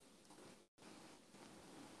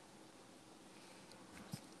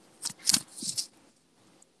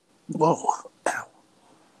Whoa. Ow.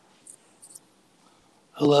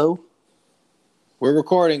 Hello? We're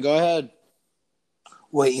recording. Go ahead.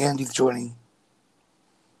 Wait, Andy's joining.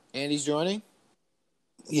 Andy's joining?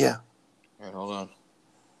 Yeah. All right, hold on.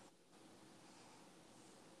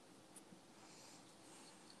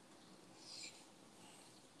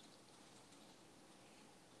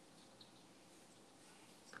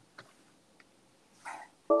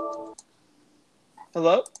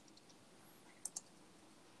 Hello?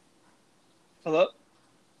 Hello?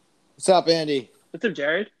 What's up, Andy? What's up,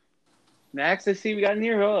 Jared? Max, I see we got in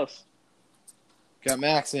here. Who else? Got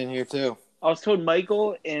Max in here, too. I was told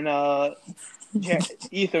Michael and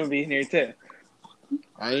Ethan would be in here, too.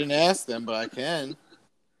 I didn't ask them, but I can.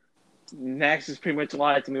 Max just pretty much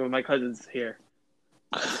lied to me when my cousin's here.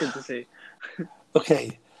 It's good to see.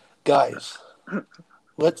 Okay, guys.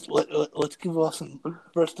 Let's give off some.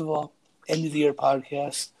 First of all, end of the year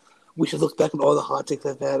podcast. We should look back at all the hot takes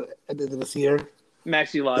I've had at the end of this year.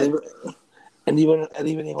 Max, you lied. And even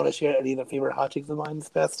want to share any of the favorite hot takes of mine this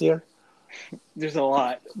past year? There's a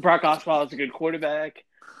lot. Brock Osweiler is a good quarterback.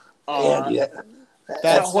 Yeah.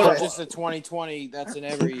 That's not just a 2020. That's in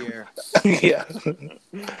every year. Yeah.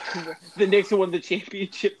 The Knicks won the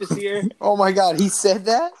championship this year. Oh, my God. He said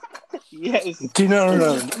that? Yes.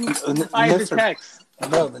 No. I have the text.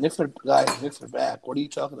 No, the Knicks are back. What are you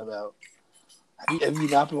talking about? Have you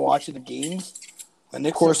not been watching the games? The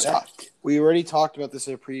Knicks Of course, are back. we already talked about this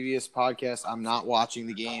in a previous podcast. I'm not watching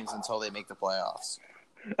the games until they make the playoffs.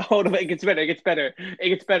 Hold on, it gets better.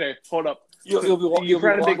 Hold up. You'll be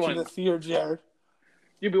watching this year, Jared.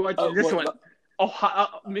 You'll be watching this one.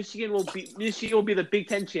 Michigan will be the Big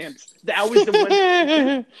Ten champs. That was the one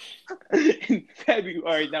in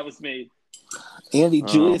February that was made.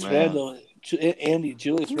 Julius Randle,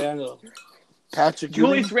 Patrick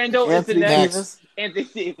Julius Randle is the next. Anthony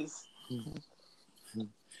Davis.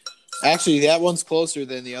 Actually, that one's closer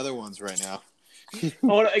than the other ones right now.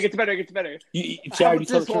 Hold on, it gets better. Jared, you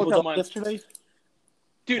saw the triple double yesterday?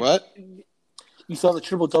 Dude, what? You saw the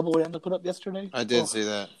triple double Randle put up yesterday? I did see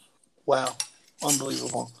that. Wow,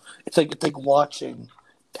 unbelievable! It's like watching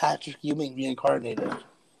Patrick Ewing reincarnated.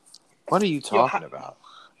 What are you talking about?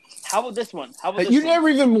 How about this one? You never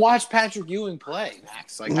even watched Patrick Ewing play,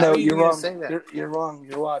 Max. Like, no, you're wrong. Say that? You're wrong.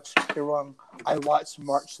 You're wrong. I watched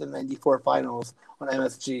March the '94 finals on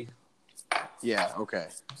MSG. Yeah, okay.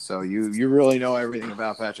 So you really know everything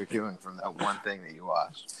about Patrick Ewing from that one thing that you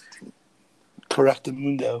watched.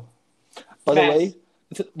 Correctamundo. By the way,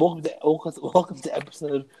 welcome to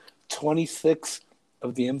episode 26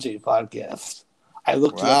 of the MJ podcast. I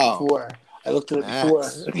looked at it before.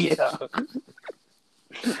 Yeah.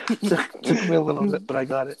 Took me a little bit, but I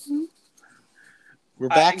got it. We're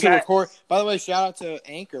back to record. By the way, shout out to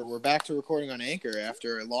Anchor. We're back to recording on Anchor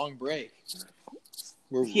after a long break.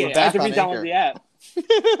 We're back on Anchor. The app.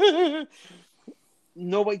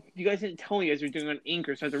 No, wait, you guys didn't tell me you guys were doing on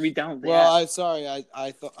Anchor, so I had to re-download the app. Well, I'm sorry.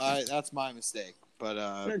 I thought that's my mistake. But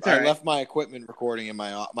I left my equipment recording in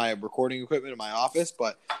my recording equipment in my office.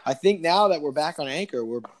 But I think now that we're back on Anchor,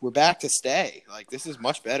 we're back to stay. Like, this is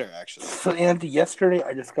much better, actually. So, Andy, yesterday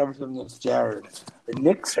I discovered something with Jared.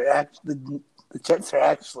 The Jets are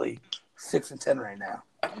actually 6-10 right now.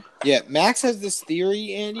 Yeah, Max has this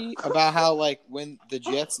theory, Andy, about how, like, when the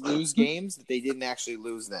Jets lose games, that they didn't actually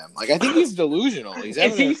lose them. Like, I think he's delusional. Is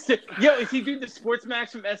he doing the Sports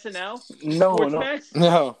Max from SNL? No. Max?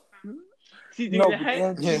 No. Is he doing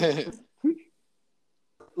that?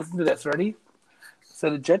 Listen to this. Ready?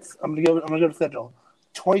 So the Jets. I'm gonna go to schedule.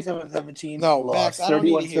 27-17. No, loss. Max. I don't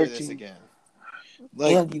need to hear this again.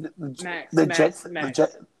 Like, Andy, the Jets.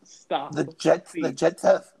 Stop. The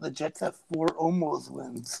Jets have 4 almost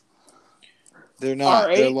wins. They're not.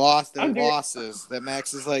 Right. They're lost. They're losses. That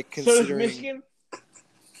Max is like considering.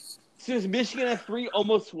 So does Michigan have 3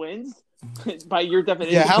 almost wins? By your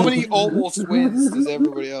definition. Yeah. How many almost wins does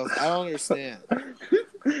everybody else? I don't understand.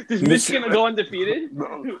 Does Michigan go undefeated?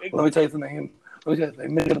 Let me tell you something. They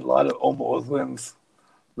made a lot of almost wins.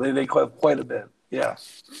 They quite a bit. Yeah.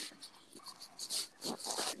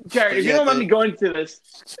 Jared, if you don't mind me going to this,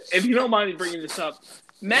 if you don't mind me bringing this up,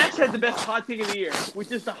 Max had the best hot take of the year,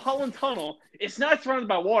 which is the Holland Tunnel. It's not surrounded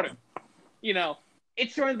by water.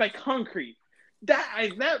 It's surrounded by concrete. That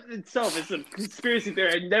itself is a conspiracy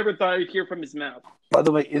theory I never thought I'd hear from his mouth. By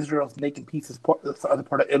the way, Israel's making pieces the other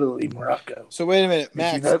part of Italy, Morocco. So wait a minute,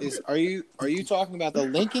 Max. Are you talking about the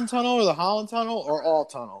Lincoln Tunnel or the Holland Tunnel or all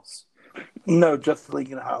tunnels? No, just the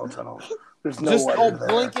Lincoln Holland Tunnel. There's no water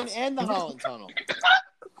there. Lincoln and the Holland Tunnel.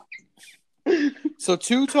 So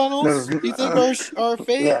 2 tunnels you think are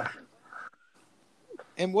fake? Yeah.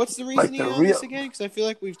 And what's the reasoning on this again? Because I feel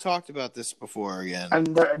like we've talked about this before again. I've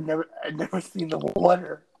never seen the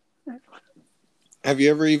water. Have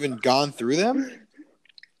you ever even gone through them?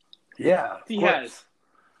 Yeah, he has.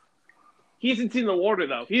 He hasn't seen the water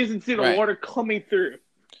though. He hasn't seen the water coming through,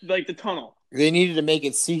 like the tunnel. They needed to make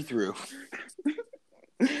it see-through.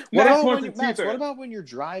 Max, what about when you're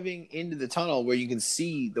driving into the tunnel where you can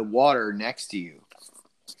see the water next to you?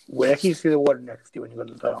 Where can you see the water next to you when you go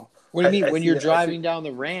to the tunnel? What do you mean? When you're driving down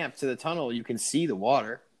the ramp to the tunnel, you can see the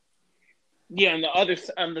water. Yeah,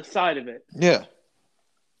 on the side of it. Yeah.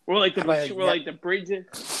 Or like the bridge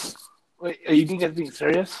is. Wait, are you being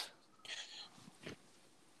serious?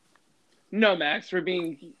 No, Max, we're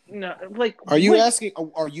being like. Are you asking?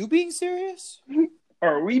 Are you being serious? Or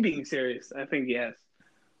are we being serious? I think yes.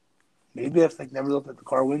 Maybe I've never looked at the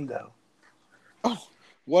car window. Oh,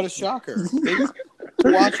 what a shocker!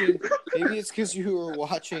 Maybe it's because you were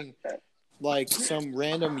watching like some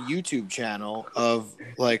random YouTube channel of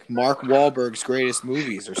like Mark Wahlberg's greatest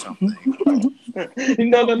movies or something.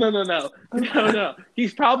 No.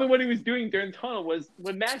 He's probably what he was doing during the tunnel was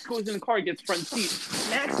when Max goes in the car, he gets front seat.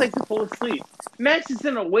 Max likes to fall asleep. Max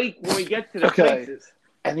isn't awake when we get to the places.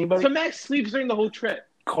 Anybody? So Max sleeps during the whole trip.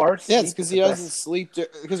 Yeah, it's because he doesn't sleep.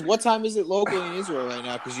 Because what time is it locally in Israel right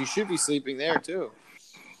now? Because you should be sleeping there too.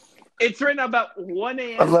 It's right now about 1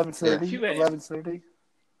 a.m. 11:30. 11:30.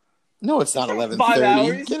 No, it's not 11:30. 5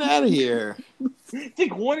 hours. Get out of here. It's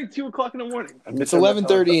like 1 or 2 o'clock in the morning. It's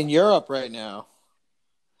 11:30 in Europe right now.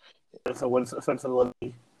 So what's 11?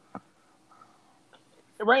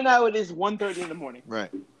 Right now it is 1:30 in the morning. Right.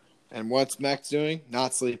 And what's Max doing?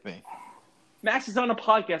 Not sleeping. Max is on a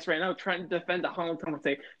podcast right now trying to defend the Holland Tunnel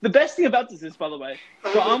thing. The best thing about this is, by the way,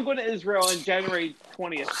 so I'm going to Israel on January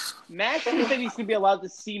 20th. Max said he's going to be allowed to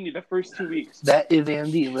see me the first 2 weeks. That is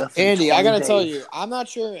Andy. Andy, I got to tell you, I'm not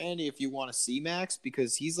sure, Andy, if you want to see Max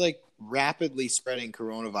because he's like rapidly spreading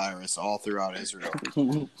coronavirus all throughout Israel.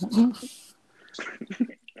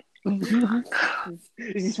 Is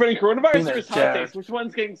he spreading coronavirus or his hot takes? Which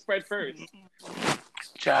one's getting spread first?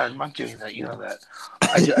 Jared, I'm not doing that. You know that.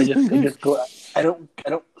 I just go. I don't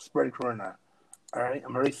spread corona. All right,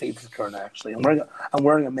 I'm very safe with corona. Actually, I'm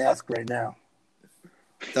wearing a mask right now.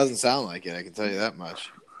 Doesn't sound like it. I can tell you that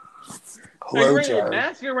much. Hello, are you wearing a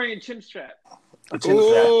mask? Or you're wearing a chin strap.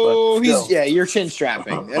 You're chin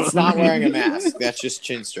strapping. That's not wearing a mask. That's just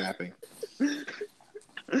chin strapping.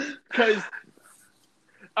 Because,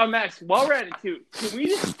 Max, while we're at it too, can we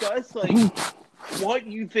discuss what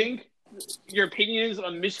you think your opinion is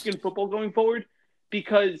on Michigan football going forward?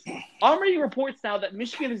 Because I'm reading reports now that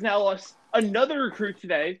Michigan has now lost another recruit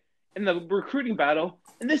today in the recruiting battle,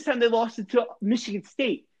 and this time they lost it to Michigan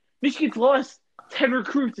State. Michigan's lost 10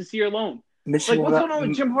 recruits this year alone. What's going on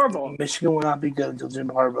with Jim Harbaugh? Michigan will not be good until Jim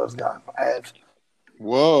Harbaugh's gone.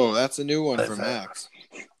 Whoa, that's a new one for Max.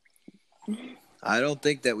 I don't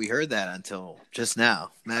think that we heard that until just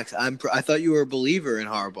now. Max, I thought you were a believer in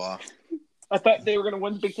Harbaugh. I thought they were going to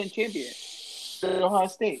win the Big Ten championship at Ohio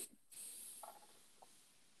State.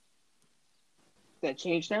 That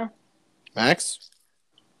changed now? Max?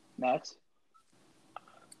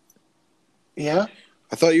 Yeah?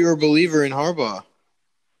 I thought you were a believer in Harbaugh.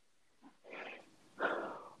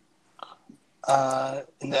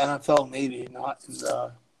 In the NFL, maybe. Not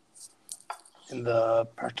in the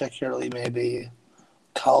particularly maybe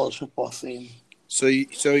college football scene. So you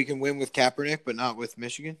can win with Kaepernick, but not with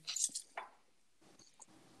Michigan?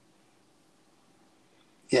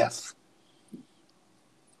 Yes.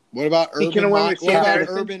 What about Urban Meyer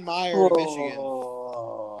in Michigan?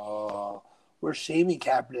 We're shaming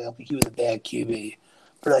Kaepernick like he was a bad QB.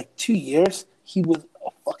 For 2 years, he was a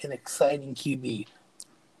fucking exciting QB.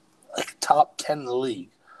 Top 10 in the league.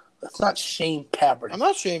 Let's not shame Kaepernick. I'm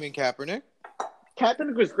not shaming Kaepernick.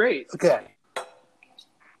 Kaepernick was great. Okay.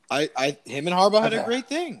 Him and Harbaugh had a great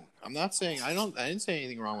thing. I'm not saying I didn't say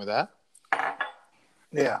anything wrong with that.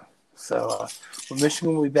 Yeah. So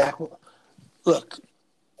Michigan will be back. Look,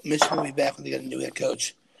 Michigan will be back when they get a new head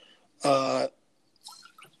coach. Who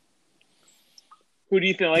do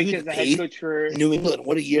you think is the head coach for New England?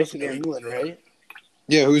 What a year for New England, right?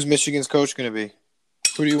 Yeah, who's Michigan's coach going to be?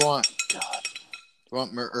 Who do you want? God. You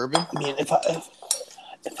want Urban? I mean, if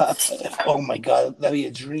oh my God, that'd be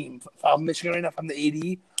a dream. If I'm Michigan right now, if I'm the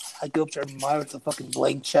AD, I go up to Urban Meyer with a fucking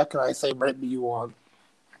blank check and I say, "Write me you want."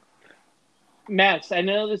 Max, I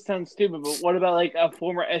know this sounds stupid, but what about a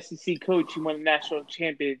former SEC coach who won a national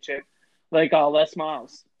championship, Les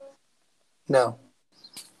Miles? No.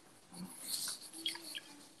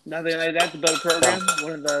 Nothing like that to build a program? No.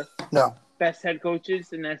 One of the best head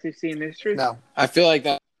coaches in SEC in history? No. I feel like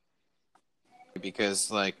that because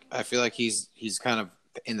I feel like he's kind of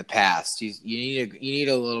in the past. You need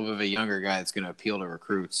a little bit of a younger guy that's going to appeal to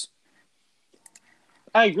recruits.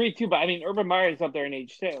 I agree too, but I mean, Urban Meyer is up there in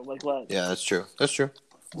age too. Like what? Yeah, that's true. That's true.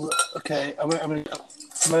 Okay, I'm in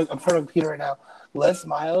front of the computer right now. Les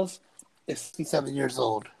Miles is 67 years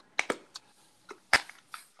old.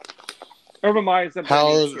 Urban Meyer's up there. How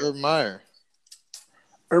old is Urban Meyer?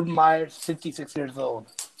 Urban Meyer's 56 years old.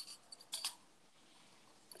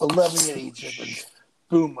 11-year age difference.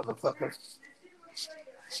 Boom, motherfucker.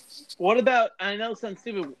 What about? I know it sounds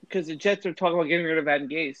stupid because the Jets are talking about getting rid of Adam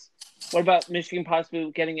Gase. What about Michigan possibly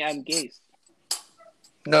getting Adam Gase?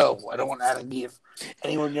 No, I don't want Adam Gase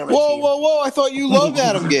anywhere near my team. Whoa! I thought you loved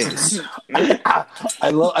Adam Gase. I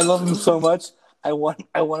love him so much. I want him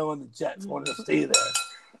on the Jets. I want him to stay there.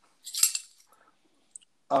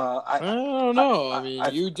 I don't know. I mean,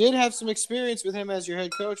 you did have some experience with him as your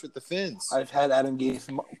head coach with the Finns. I've had Adam Gase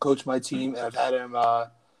coach my team, and I've had him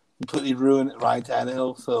completely ruin Ryan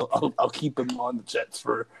Tannehill. So I'll keep him on the Jets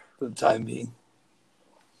for the time being.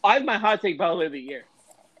 I have my hot take by the year.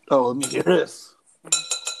 Oh, let me hear this.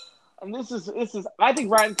 And this is. I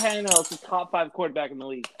think Ryan Tannehill is the top 5 quarterback in the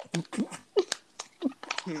league.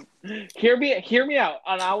 Hear me out,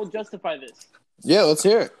 and I will justify this. Yeah, let's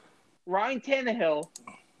hear it. Ryan Tannehill,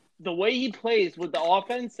 the way he plays with the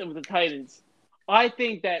offense and with the Titans, I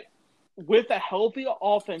think that with a healthy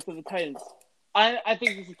offense of the Titans, I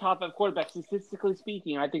think he's a top 5 quarterback. Statistically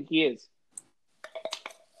speaking, I think he is.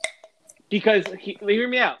 Because hear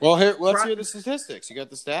me out. Well, let's hear the statistics. You got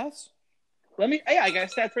the stats? I got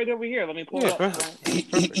stats right over here. Let me pull it up.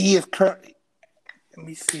 He is currently. Let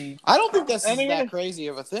me see. I don't think that's that crazy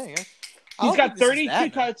of a thing. He's got 32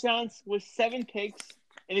 touchdowns with 7 picks,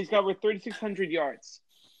 and he's got over 3,600 yards.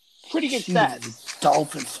 Pretty good stats.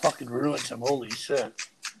 Dolphins fucking ruined him. Holy shit.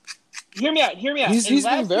 Hear me out. He's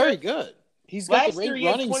been very good. He's got the great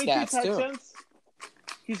running stats, too.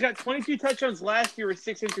 He's got 22 touchdowns last year with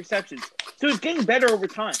 6 interceptions. So he's getting better over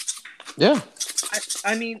time. Yeah.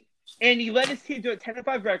 I mean, and he led his team to a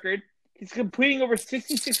 10-5 record. He's completing over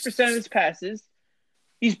 66% of his passes.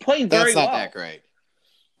 He's playing very well. That's not that great.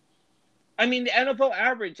 I mean, the NFL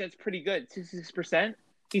average, that's pretty good, 66%.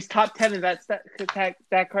 He's top 10 in that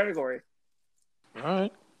category. All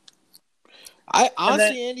right.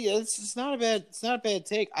 Honestly, Andy, it's not a bad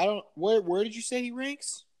take. I don't. Where did you say he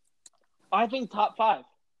ranks? I think top 5.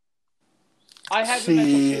 I have him at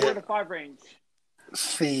the 4 to 5 range.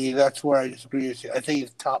 See, that's where I disagree with you. I think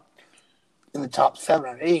he's in the top 7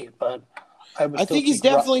 or 8, but I think he's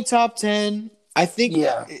definitely top 10. I think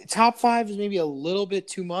top 5 is maybe a little bit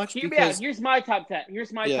too much. Here's my top 10.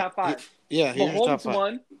 Here's my top 5. Yeah, here's your top 5.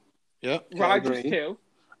 1. Yep. Rodgers 2.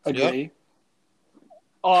 Agree.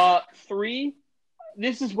 3.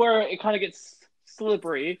 This is where it kind of gets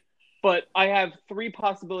slippery, but I have 3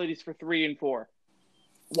 possibilities for 3 and 4.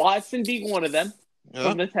 Watson being one of them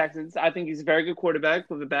from the Texans. I think he's a very good quarterback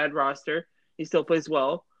with a bad roster. He still plays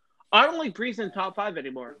well. I don't like Brees in the top 5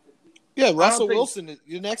 anymore. Yeah, Russell Wilson.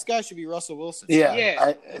 Your next guy should be Russell Wilson.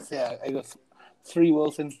 Yeah. I go 3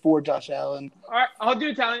 Wilson, 4 Josh Allen. All right, I'll do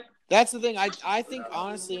Italian. That's the thing. I think,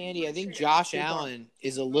 honestly, Andy, I think Josh Allen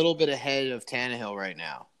is a little bit ahead of Tannehill right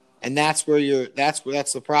now. And that's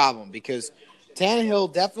the problem, because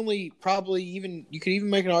Tannehill definitely probably you could even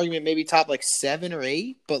make an argument maybe top like 7 or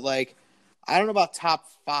 8, but like I don't know about top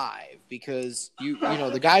 5, because you know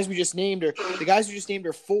the guys we just named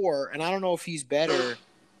are 4, and I don't know if he's better.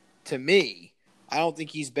 To me, I don't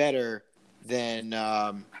think he's better than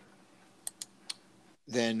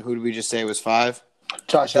who did we just say was 5?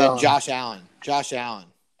 Josh Allen. Josh Allen.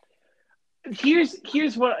 Here's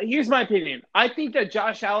my opinion. I think that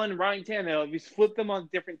Josh Allen and Ryan Tannehill, if you flip them on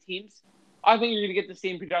different teams, I think you're going to get the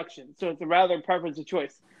same production. So it's a rather preference of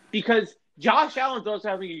choice. Because Josh Allen's also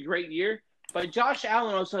having a great year, but Josh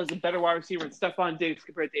Allen also has a better wide receiver than Stephon Diggs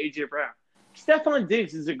compared to A.J. Brown. Stephon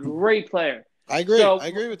Diggs is a great player. I agree. I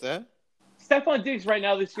agree with that. Stephon Diggs right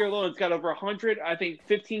now this year alone has got over 100, I think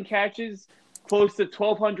 15 catches, close to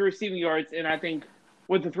 1,200 receiving yards, and I think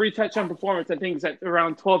with the 3 touchdown performance, I think he's at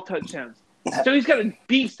around 12 touchdowns. So he's got a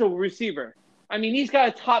beast of a receiver. I mean, he's got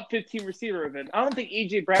a top 15 receiver of it. I don't think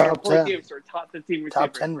A.J. Brown or Corey Davis are a top 15 receiver.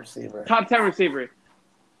 Top 10 receiver. Top 10 receiver.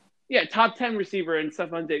 Yeah, top 10 receiver in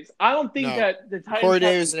Stephon Diggs. I don't think that the Titans. Corey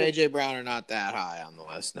Davis and A.J. Brown are not that high on the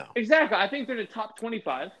list, no. Exactly. I think they're the top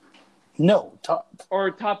 25. No, top.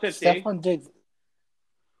 Or top 50. Stephon Diggs,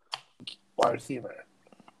 wide receiver.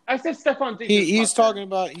 I said Stephon Diggs. He's talking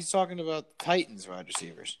about Titans wide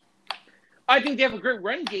receivers. I think they have a great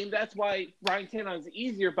run game. That's why Ryan Tannehill is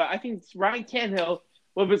easier. But I think Ryan Tannehill,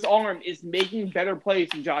 with his arm, is making better plays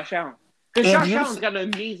than Josh Allen. Because Josh Allen's got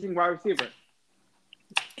an amazing wide receiver.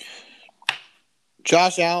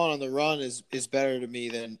 Josh Allen on the run is better to me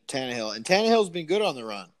than Tannehill. And Tannehill's been good on the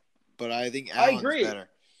run, but I think Allen's better.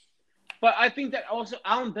 But I think that also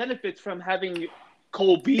Allen benefits from having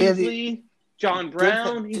Cole Beasley, John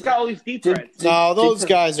Brown. He's got all these deep threats. No, those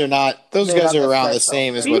guys are not. Those guys are around the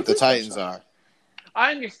same as what the Titans are.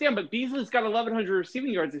 I understand, but Beasley's got 1,100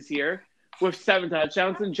 receiving yards this year with 7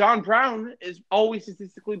 touchdowns, and John Brown has always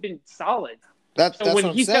statistically been solid. That's what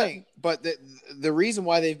I'm saying. But the reason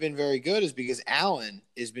why they've been very good is because Allen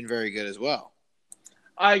has been very good as well.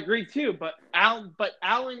 I agree too, but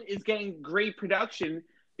Allen is getting great production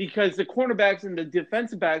because the cornerbacks and the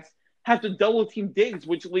defensive backs have to double team Diggs,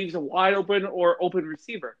 which leaves a wide open or open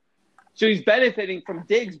receiver. So he's benefiting from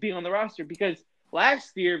Diggs being on the roster because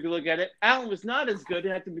last year, if you look at it, Allen was not as good. He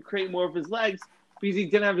had to create more of his legs because he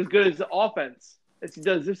didn't have as good as the offense as he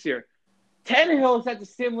does this year. Tannehill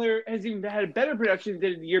has even had a better production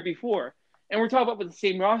than the year before. And we're talking about with the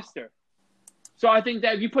same roster. So I think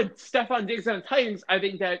that if you put Stephon Diggs on the Titans, I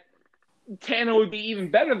think that Tannehill would be even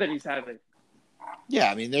better than he's having.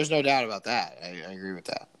 Yeah, I mean, there's no doubt about that. I agree with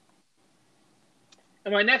that.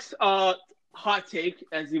 And my next hot take,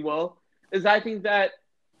 as you will, is I think that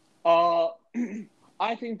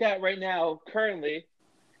right now, currently,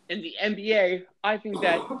 in the NBA, I think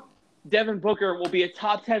that Devin Booker will be a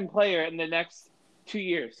top 10 player in the next 2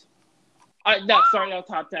 years. Not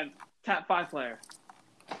top 10, top 5 player.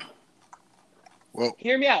 Well,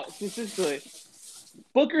 hear me out, statistically.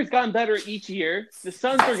 Booker's gotten better each year. The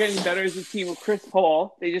Suns are getting better as a team with Chris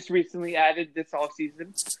Paul. They just recently added this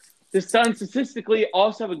offseason. The Suns statistically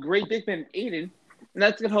also have a great big man, Aiden, and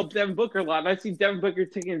that's going to help Devin Booker a lot. And I see Devin Booker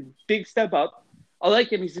taking a big step up. I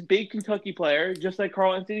like him. He's a big Kentucky player, just like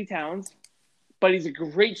Karl-Anthony Towns, but he's a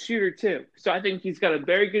great shooter too. So I think he's got a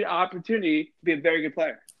very good opportunity to be a very good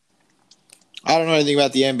player. I don't know anything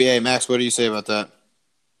about the NBA. Max, what do you say about that?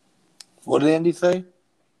 What did Andy say?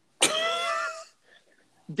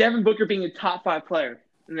 Devin Booker being a top 5 player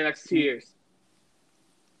in the next 2 years.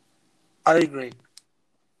 I agree.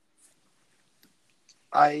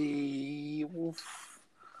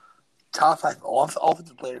 Top 5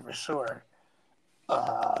 offensive player for sure.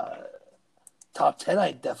 Top 10,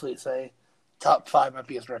 I'd definitely say. Top 5 might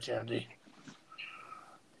be a stretch, Andy.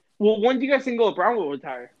 Well, when do you guys think LeBron will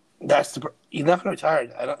retire? He's not going to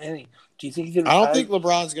retire. Andy, do you think he's going to retire? I don't think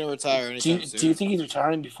LeBron's going to retire anytime soon. Do you think he's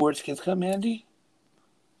retiring before his kids come, Andy?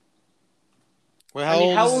 Well,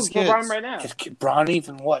 how old is LeBron right now? Bronny's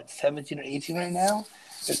in what, 17 or 18 right now?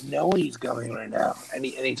 There's no way he's going right now,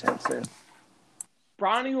 anytime soon.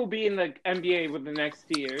 Bronny will be in the NBA within the next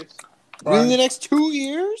 2 years. In the next 2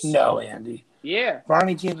 years? No, Andy. Yeah.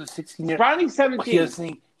 Bronny James is 16 years. Bronny's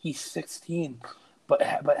 17. He's 16, but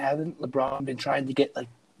hasn't LeBron been trying to get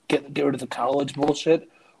rid of the college bullshit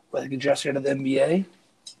where they can just get to the NBA?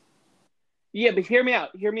 Yeah, but hear me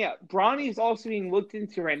out. Bronny is also being looked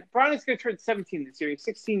into right now. Bronny's going to turn 17 this year. He's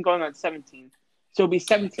 16 going on 17. So he'll be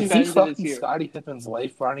 17 by the end of this year. Scottie Pippen's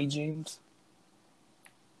wife, Bronny James?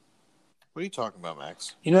 What are you talking about,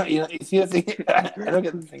 Max? You see the thing? I don't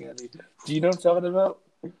get the thing, Andy. Do you know what I'm talking about?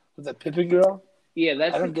 With that Pippen girl? Yeah, I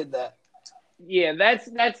don't get that. Yeah, that's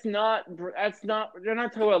not. They're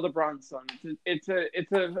not talking about LeBron's son.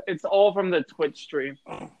 It's all from the Twitch stream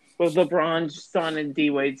with LeBron's son and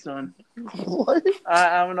D-Wade's son. What?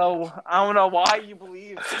 I don't know why you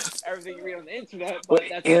believe everything you read on the internet, but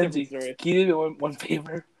that's a different story. Can you do me one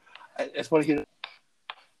favor? I just want to hear.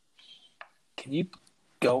 Can you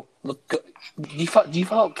go look? Do you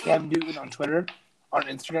follow Cam Newton on Twitter, on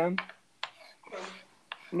Instagram?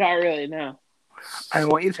 Not really, no. I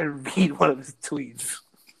want you to read one of his tweets.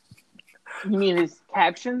 You mean his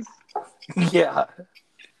captions? Yeah.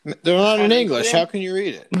 They're not in English. How can you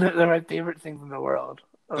read it? They're my favorite things in the world.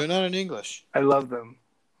 They're not in English. I love them.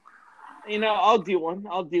 I'll do one.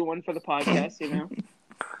 For the podcast,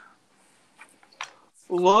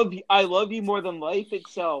 I love you more than life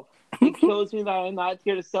itself. It kills me that I'm not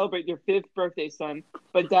here to celebrate your 5th birthday, son.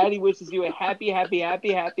 But Daddy wishes you a happy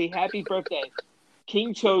birthday.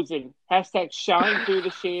 King chosen. # shine through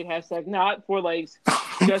the shade. # not for legs,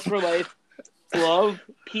 just for life. Love,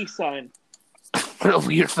 peace sign. What a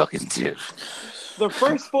weird fucking dude. The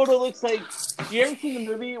first photo looks like. You ever seen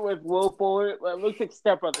the movie with Will Fuller? It looks like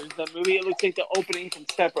Step Brothers. The movie, it looks like the opening from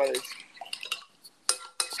Step Brothers.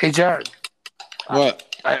 Hey, Jared.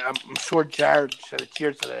 What? I'm sure Jared shed a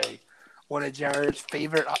tear today. One of Jared's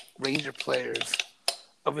favorite Ranger players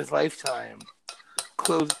of his lifetime.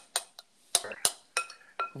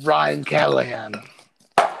 Ryan Callahan.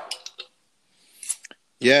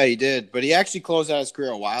 Yeah, he did, but he actually closed out his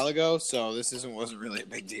career a while ago, so this wasn't really a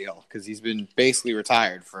big deal because he's been basically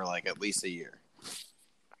retired for like at least a year.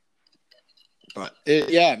 But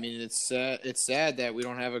it's sad that we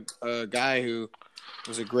don't have a guy who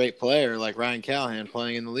was a great player like Ryan Callahan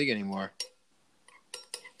playing in the league anymore.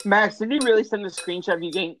 Max, did you really send a screenshot of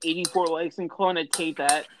you getting 84 likes and calling it tape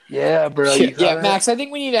that? Yeah, bro. Yeah, Max, I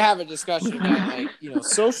think we need to have a discussion about,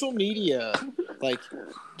 social media. Like,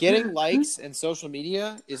 getting likes and social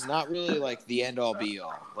media is not really, the end-all,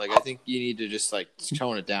 be-all. Like, I think you need to just,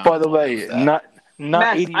 tone it down. By the way, not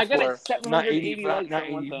Max, 84. I got 780 likes not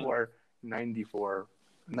on one 84.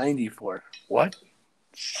 94. What?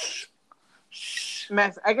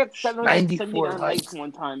 Max, I got 779 likes likes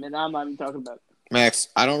one time, and I'm not even talking about it. Max,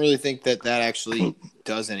 I don't really think that actually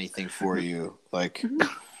does anything for you.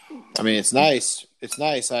 It's nice. It's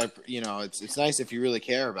nice. It's nice if you really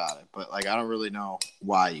care about it, but I don't really know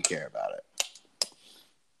why you care about it.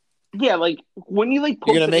 Yeah, when you you're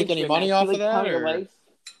gonna make any money off of that, or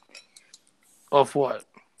off what?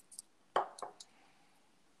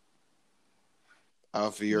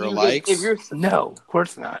 Off of your likes? No, of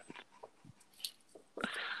course not.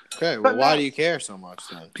 Okay, well, why do you care so much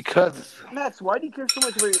then? Because Max, why do you care so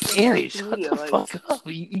much about Andy, shut the fuck up.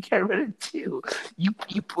 You care about it too. You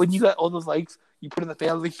when you got all those likes, you put in the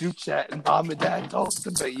family group chat, and mom and dad talks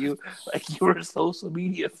about you like you were a social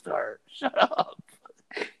media star. Shut up,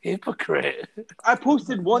 hypocrite. I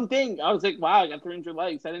posted one thing. I was like, "Wow, I got 300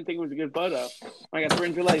 likes." I didn't think it was a good photo. I got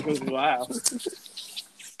 300 likes. I was like, "Wow."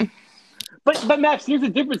 But Max, here's the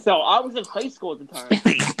difference though. I was in high school at the time.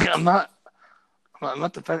 I'm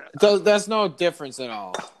not defending. That's no difference at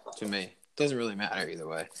all to me. It doesn't really matter either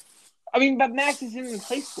way. I mean, but Max is in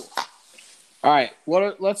high school. All right,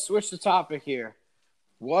 let's switch the topic here.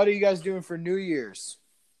 What are you guys doing for New Year's?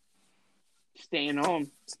 Staying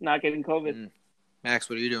home, not getting COVID. Max,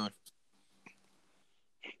 what are you doing?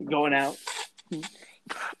 Going out.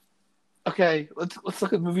 Okay, let's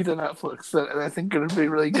look at movies on Netflix that I think are going to be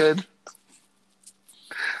really good.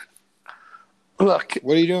 Look.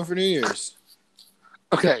 What are you doing for New Year's?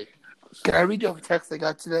 Okay, can I read you a text I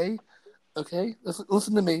got today? Okay,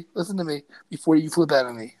 listen to me before you flip out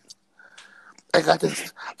on me. I got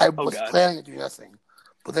this. I was planning to do nothing,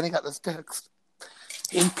 but then I got this text.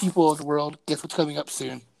 Hey, people of the world, guess what's coming up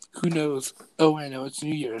soon? Who knows? Oh, I know, it's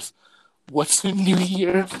New Year's. What's in New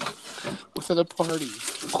Year? What's at a party?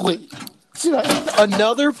 Wait,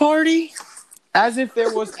 another party? As if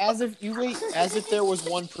there was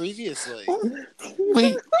one previously.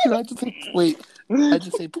 Wait, can I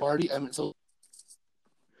just say party? I mean, so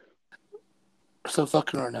fuck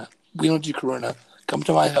Corona. We don't do Corona. Come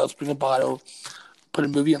to my house, bring a bottle, put a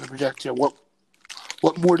movie on the projector. What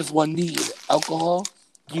more does one need? Alcohol?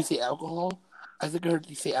 Do you say alcohol? I think I heard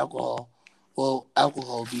you say alcohol. Well,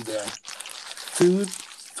 alcohol will be there. Food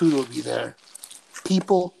will be there.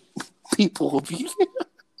 People will be there.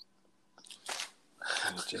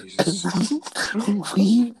 Oh, Jesus.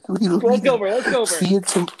 Let's go over. See it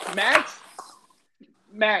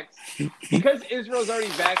Max, because Israel's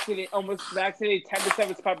already almost vaccinated 10%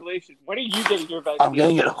 of its population, when are you getting your vaccine? I'm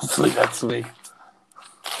getting it hopefully next week.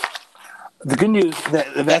 The good news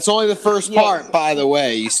that's only the first part, by the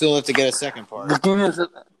way. You still have to get a second part. The good news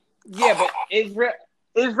but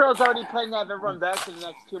Israel's already planning to have everyone vaccinated in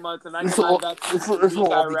the next 2 months, and I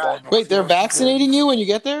can Wait, they're vaccinating you when you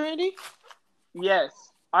get there, Andy? Yes,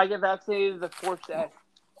 I get vaccinated the 4th day.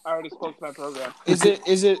 I already spoke to my program. Is it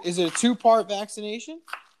a 2-part vaccination?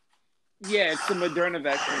 Yeah, it's the Moderna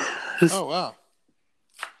vaccine. Oh wow.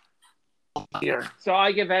 Here. So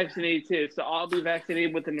I get vaccinated too. So I'll be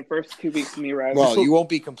vaccinated within the first 2 weeks of me arriving. Well, you won't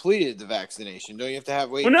be completed the vaccination. Don't you have to have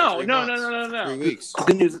wait? No. 3 weeks. The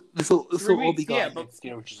good news. This will all be gone next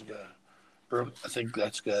year, which is good. I think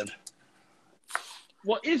that's good.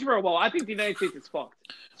 Well, Israel. I think the United States is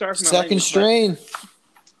fucked. Sorry for my second language, strain.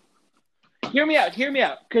 Hear me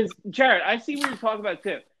out. Because, Jared, I see what you're talking about,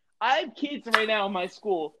 too. I have kids right now in my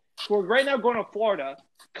school who are right now going to Florida,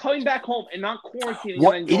 coming back home and not quarantining.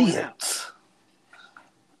 What and then going idiots? out.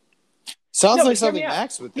 Sounds like something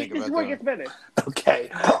Max would think about. This is where it gets better. Okay.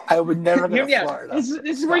 I would never go to Florida. This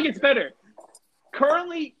is where it gets better.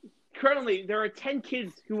 Currently, there are 10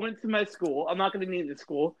 kids who went to my school. I'm not going to name the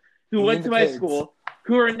school. Who went to my school,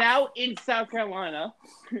 who are now in South Carolina,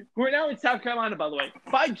 by the way,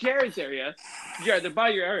 by Jared's area. Jared, they're by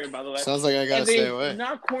your area, by the way. Sounds like I gotta stay away.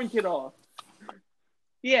 Not quarantined at all.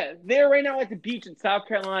 Yeah, they're right now at the beach in South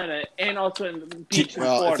Carolina and also in the beach in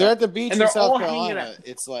Florida. If they're at the beach in South Carolina,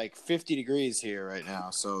 it's like 50 degrees here right now,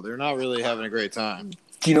 so they're not really having a great time.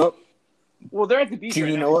 Do you know? Well, they're at the beach. Do you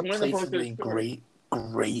right know now. what place is doing great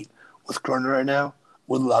with Corona right now?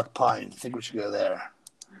 Woodlock Pines. I think we should go there.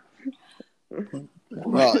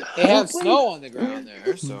 Well, they have snow on the ground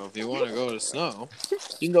there, so if you want to go to snow,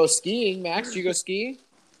 you can go skiing. Max, do you go skiing?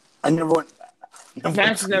 I never went.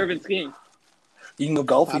 Max has never been skiing. You can go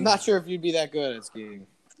golfing. I'm not sure if you'd be that good at skiing.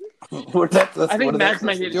 I think Max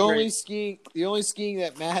might get the only skiing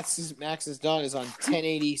that Max has done is on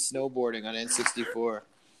 1080 snowboarding on N64.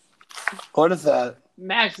 What is that?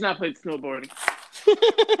 Max not played snowboarding.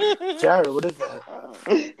 Jared, what is that?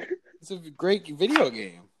 It's a great video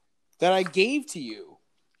game that I gave to you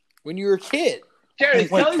when you were a kid. Jared,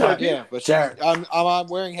 tell you what. Yeah, but Jared, I'm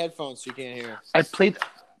wearing headphones, so you can't hear. I played.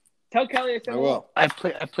 Tell Kelly I said hello. I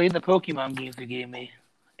played the Pokemon games you gave me,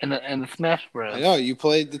 and the Smash Bros. I know you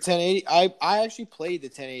played the 1080. I actually played the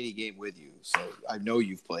 1080 game with you, so I know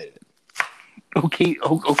you've played it. Okay,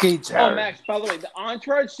 Jared. Oh, Max, by the way, the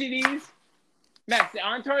Entourage CDs. Max, the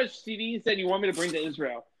Entourage CDs that you want me to bring to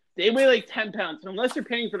Israel, they weigh like 10 pounds. So unless you're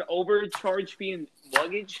paying for the overcharge fee and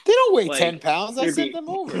luggage, they don't weigh 10 pounds. I sent them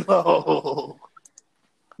over. No.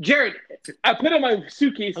 Jared, I put on my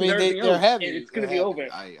suitcase and everything they're else, heavy. and it's going to be over.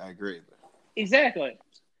 I agree. Exactly.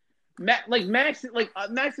 Max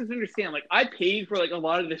doesn't understand. Like, I paid for like a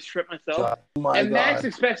lot of this trip myself, and Max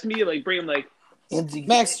expects me to like bring him like.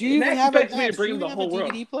 Max, do you even have a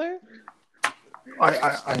DVD player?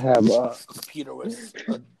 I have a computer with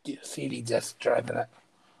a CD disc drive in it,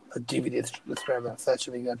 a DVD disc drive in it, so that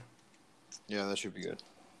should be good. Yeah, that should be good.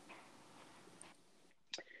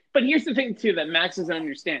 But here's the thing, too, that Max doesn't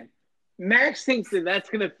understand. Max thinks that that's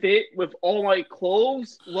going to fit with all my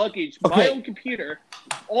clothes, luggage, my own computer,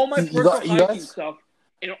 all my personal hygiene stuff,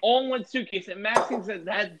 in all in one suitcase. And Max thinks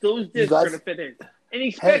that those discs are going to fit in. And he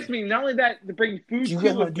expects me, not only that, to bring food to Do you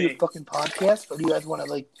guys want to do a fucking podcast, or do you guys want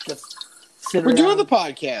to, like, just sit We're around? doing the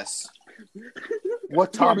podcast.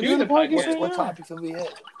 What topics? What topics have we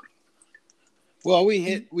hit? Well, we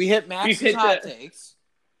hit Max's hot takes.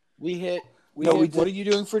 What are you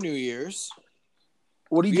doing for New Year's?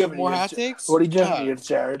 What are you doing? More hot takes? What are you doing here,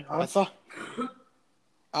 Jared? Huh? I thought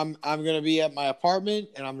I'm gonna be at my apartment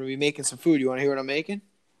and I'm gonna be making some food. You want to hear what I'm making?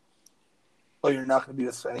 Oh, you're not gonna be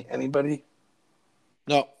with anybody?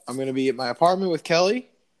 No, I'm gonna be at my apartment with Kelly,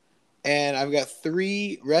 and I've got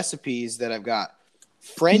 3 recipes that I've got: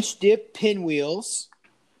 French dip pinwheels.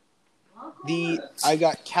 I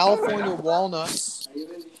got California walnuts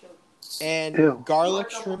and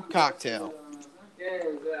garlic shrimp cocktail.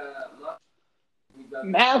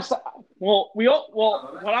 Max, what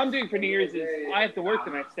I'm doing for New Year's is I have to work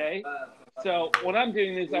the next day. So what I'm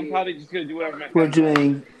doing is I'm probably just going to do whatever my We're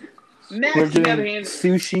doing hand,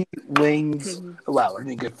 sushi, wings. Wow, we're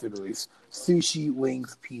doing good food at least. Sushi,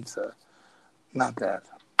 wings, pizza. Not bad.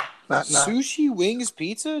 Not Sushi, wings,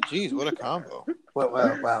 pizza? Jeez, what a combo.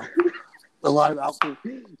 Wow. A lot of alcohol.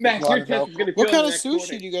 Max, your test is going to. What kind of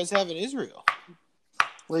sushi do you guys have in Israel?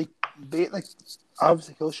 Like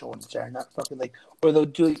obviously kosher ones, Jared. Not fucking like, or they'll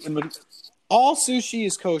do all sushi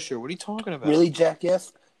is kosher. What are you talking about? Really,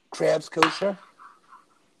 jackass? Crab's kosher?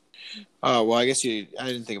 Oh well, I guess I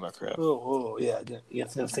didn't think about crab. Oh yeah,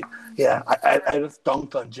 yeah. I just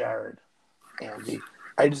dunked on Jared, Andy.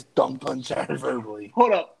 I just dunked on Jared verbally.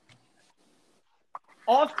 Hold up.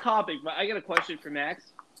 Off topic, but I got a question for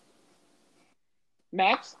Max.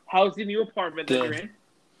 Max, how's the new apartment that you're in?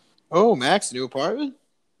 Oh, Max, new apartment?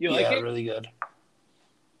 You like it? Yeah, really good.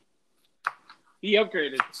 He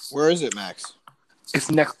upgraded. Where is it, Max? It's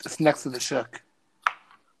next to the Shook.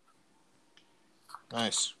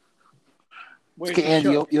 Nice. Where's okay,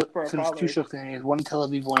 Andy, so there's 2 Shooks there. One in Tel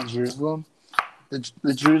Aviv, one in Jerusalem.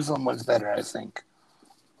 The Jerusalem one's better, I think.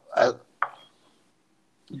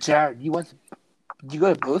 Jared, did you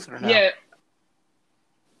go to both or not? Yeah.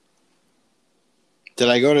 Did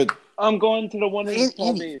I go to... I'm going to the one in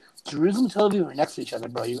Tel Aviv. Jerusalem and Tel Aviv are next to each other,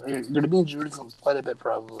 bro. You're going to be in Jerusalem quite a bit,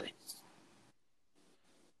 probably.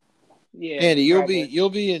 Yeah, Andy, you'll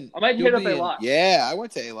be in... I might hit up Eilat. Yeah, I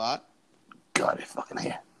went to Eilat. God, I fucking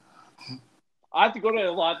hate. I have to go to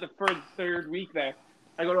Eilat the third week there.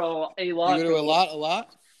 I go to Eilat. You go to Eilat a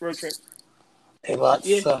lot? Road trip.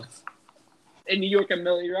 Eilat sucks. In New York and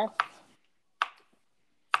Millie Rock.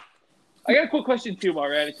 I got a quick question too while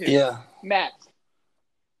we're at it too. Yeah. Max,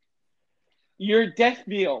 your death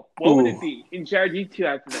meal, what would it be? In Jared, you two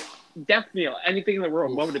after this. Death meal, anything in the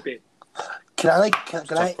world, what would it be? Can I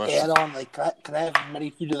add on, like, can I have as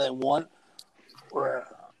many food as I want? Or...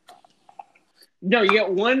 No, you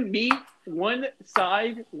get 1 meat, 1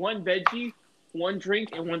 side, 1 veggie, 1 drink,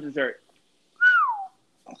 and 1 dessert.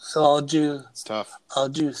 So I'll do... It's tough. I'll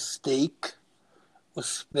do steak with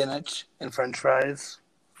spinach and french fries.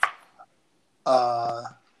 I'm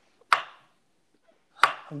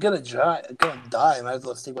gonna die. Might as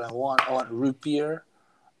well take what I want. I want root beer.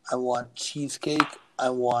 I want cheesecake.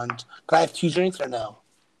 Can I have 2 drinks or no?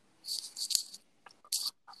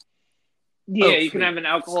 Yeah, you can have an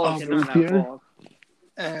alcoholic and non-alcoholic.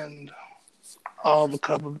 And all the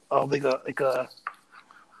cup of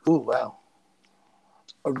ooh, wow.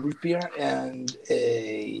 A root beer and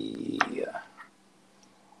a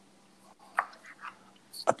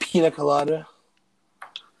pina colada.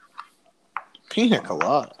 Pina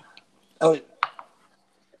colada. Oh,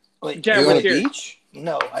 wait. Jared, you on what's the yours? beach?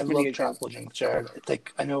 No, I love tropical drinks, Jared. It's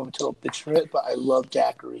like, I know I'm a total bitch for it, but I love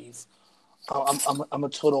daiquiris. I'm a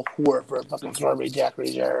total whore for a fucking strawberry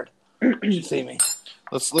daiquiri, Jared. You should see me.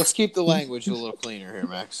 Let's keep the language a little cleaner here,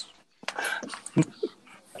 Max.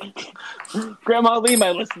 Grandma Lee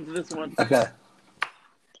might listen to this one. Okay.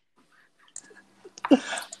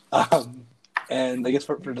 And I guess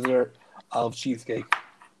for dessert, I'll have cheesecake.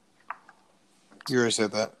 You already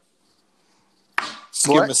said that. Let's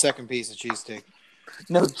give him a second piece of cheesesteak.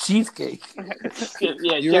 No, cheesecake.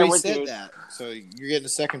 Yeah, you already said that, so you're getting a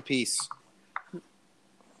second piece.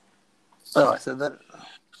 Oh, I said that.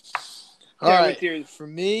 All right, for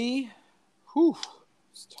me,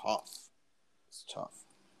 it's tough. It's tough.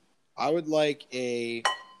 I would like I'm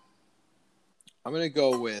gonna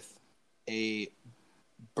go with a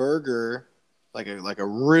burger, like a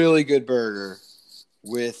really good burger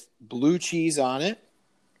with blue cheese on it,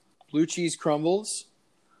 blue cheese crumbles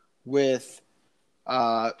with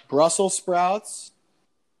Brussels sprouts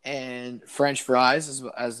and French fries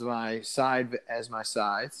as my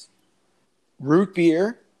sides, root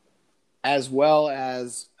beer, as well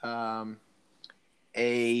as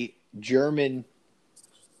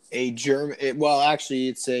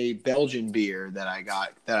it's a Belgian beer that I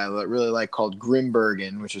got that I really like called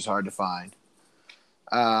Grimbergen, which is hard to find.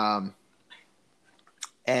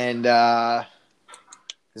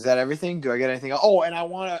 Is that everything? Do I get anything else? Oh, and I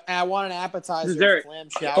want an appetizer dessert. Clam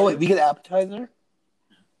chowder. Oh wait, we get appetizer?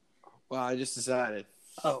 Well, I just decided.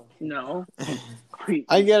 Oh no.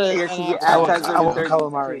 I get I want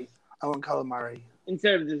calamari. I want calamari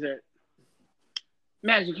instead of dessert.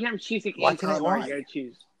 Matt, you can't have cheesecake and calamari. You gotta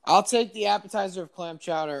choose. I'll take the appetizer of clam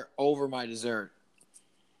chowder over my dessert.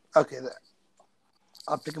 Okay,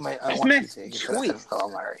 I'm picking I want cheesecake instead of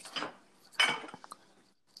calamari.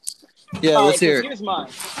 Yeah, let's hear it. Here's mine.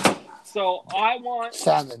 So I want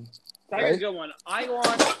salmon. That's a good one. I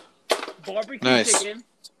want barbecue chicken.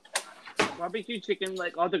 Barbecue chicken,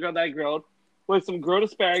 like all the girl that I grilled, with some grilled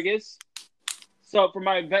asparagus. So for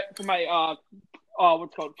my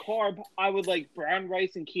what's called carb, I would like brown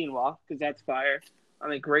rice and quinoa because that's fire. I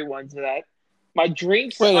make great ones of that. My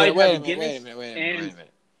drinks. Wait a minute.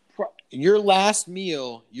 Your last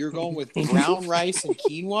meal, you're going with brown rice and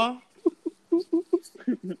quinoa?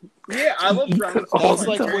 Yeah, I love brown rice. That's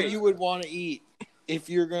like what you would want to eat if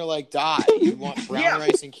you're gonna die. You want brown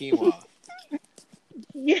rice and quinoa.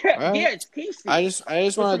 Yeah, right. Yeah, it's tasty. I just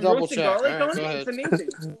want to double check. All right, go ahead. It's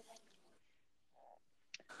amazing.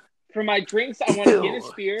 For my drinks, I want a Guinness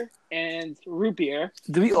beer and root beer.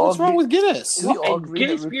 What's wrong with Guinness?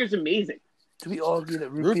 Guinness beer is amazing. Do we all agree that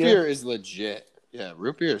root beer is legit? Yeah,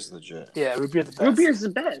 root beer is legit. Yeah, root beer is the best. Root beer is the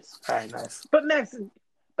best. All right, nice. But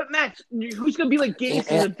Max, who's gonna be like Guinness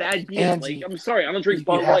is a bad beer? Angie, like, I'm sorry, I'm gonna drink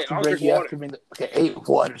Bud Light. I don't drink water. A,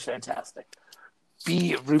 water's fantastic.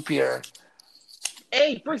 B, root beer.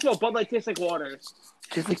 A, first of all, Bud Light tastes like water.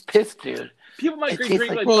 Tastes like piss, dude. People might drink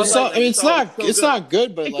like Bud Light. I mean, it's not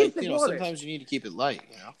good, but like sometimes you need to keep it light.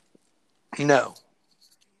 No.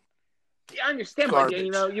 Yeah, I understand, but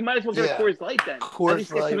you might as well get a Coors Light then. Coors At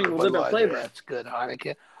least get something with a little flavor. That's good.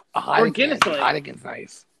 Heineken. Or Guinness Light. Heineken's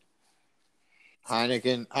nice.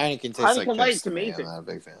 Heineken tastes like piss. Light's amazing. I'm not a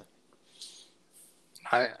big fan.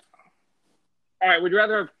 All right, would you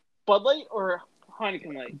rather have Bud Light or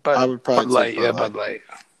Heineken Light? I would probably Bud Light. Yeah, Bud Light.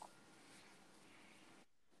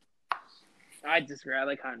 I disagree. I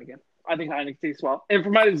like Heineken. I think Heineken tastes well. And for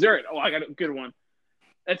my dessert, I got a good one.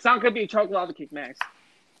 It's not going to be a chocolate lava cake, Max.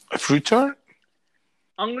 A fruit tart?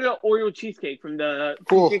 I'm going to go Oreo cheesecake from the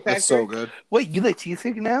Cheesecake Factory. That's so good. Wait, you like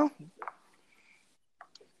cheesecake now?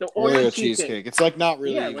 The Oreo cheesecake. It's like not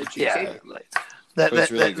really cheesecake. Yeah,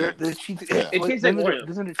 it's really good. The cheesecake. It tastes like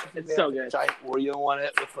Oreo. It's so good. Giant Oreo on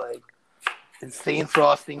it with like insane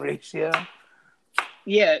frosting ratio.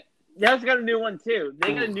 Yeah, that's got a new one too.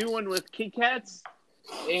 They got a new one with Kit Kats,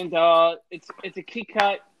 and it's a Kit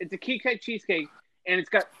Kat cheesecake, and it's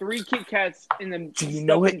got 3 Kit Kats in the. Do you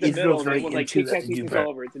know what Israel's very into like Kit Kat pieces all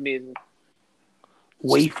over? It's amazing.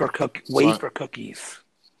 Wafer cookies.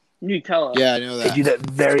 Nutella. Yeah, I know that. They do that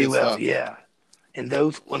very well. Yeah, and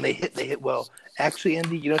those when they hit well. Actually,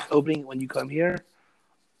 Andy, you know what's opening when you come here?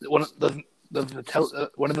 One of those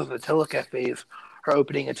Nutella cafes are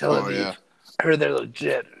opening in Tel Aviv. Oh, yeah. I heard they're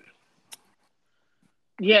legit.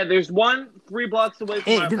 Yeah, there's one 3 blocks away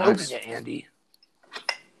from Hey, my it didn't apartment. open yet, Andy.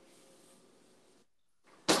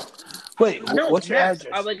 Wait, No, what's your yes.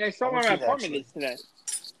 address? I saw where my apartment is today.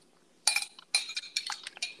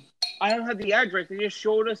 I don't have the address. They just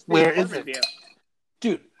showed us the Where is apartment it? view.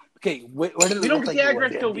 Dude, okay, where did it We don't look get like the it was,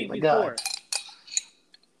 address till a Andy? week My before. God.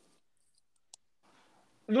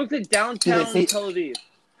 It looks like downtown say- Tel Aviv.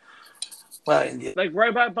 Well, in the Like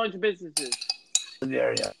right by a bunch of businesses.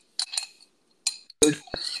 area.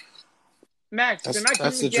 Max, they're not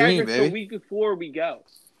That's giving the the dream, address till a baby. week before we go.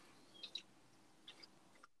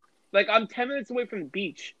 Like, I'm 10 minutes away from the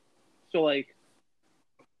beach. So, like...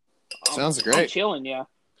 Sounds I'm great. chilling, yeah.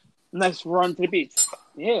 Nice run to the beach.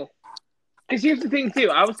 Yeah. Because here's the thing, too.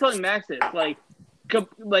 I was telling Max this. Like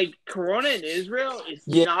Corona in Israel is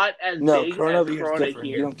not as big Corona as is Corona different.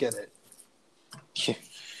 here. You don't get it.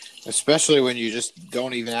 Especially when you just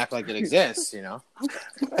don't even act like it exists, you know?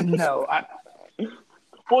 No,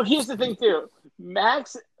 Well, here's the thing, too.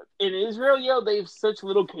 Max, in Israel, they have such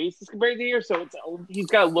little cases compared to here, so he's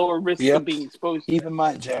got a lower risk of being exposed to keep it. in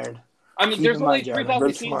mind, Jared. I mean, keep there's in only mind, Jared, 3,000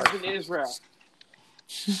 very cases smart. in Israel.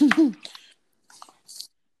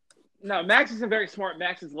 No, Max isn't very smart.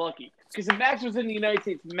 Max is lucky. Because if Max was in the United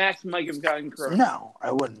States, Max might have gotten corona. No,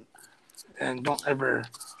 I wouldn't. And don't ever...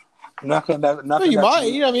 I'm not going to... No, you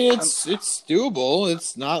might. I mean, it's doable.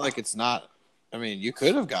 It's not like it's not... I mean, you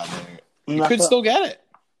could have gotten it. You could still get it.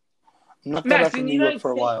 I'm not Max, back in New York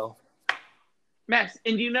for a while. Max,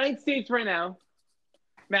 in the United States right now,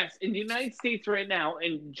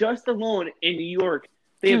 and just alone in New York,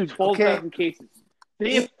 they have 12,000 cases.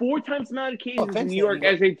 They have 4 times the amount of cases in New York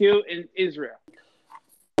as they do in Israel.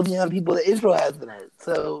 The amount of people that Israel has in it,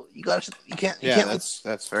 so you can't.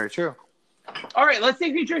 That's very true. All right, let's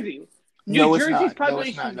take New Jersey. New Jersey's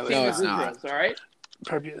population is the same as Israel's. All right.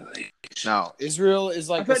 No, Israel is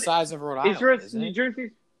like the size of Rhode Island. New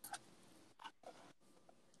Jersey.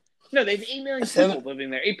 No, they have 8 million people living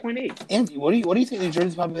there. 8.8. Andy, what do you think New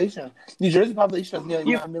Jersey's population? New Jersey's population is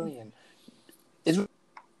nearly 9 million. Israel.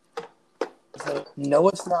 So, no,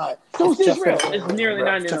 it's not. So it's Israel. It's nearly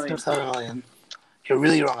 9 million. Just 7 million. You're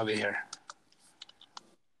really wrong over here.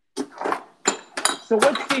 So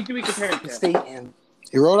what state do we compare it to? State and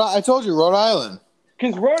I told you, Rhode Island.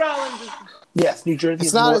 Because Rhode Island is... Yes, New Jersey.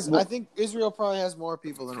 It's not I think Israel probably has more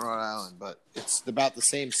people than Rhode Island, but it's about the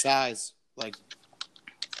same size, like,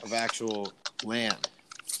 of actual land.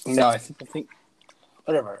 No, I think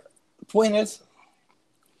whatever. The point is...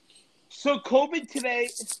 So COVID today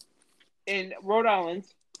in Rhode Island,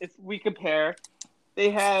 if we compare, they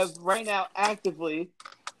have right now actively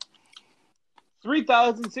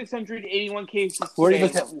 3,681 cases today. What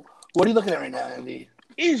are you looking at right now, Andy?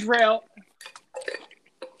 Israel,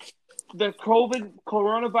 the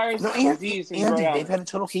coronavirus disease in Rhode Island. They've had a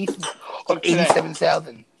total cases of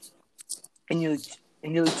 87,000 and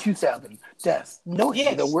nearly 2,000 deaths. No,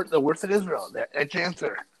 yes. the worst in Israel. That's your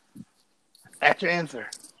answer. That's your answer.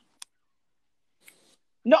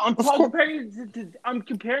 No, I'm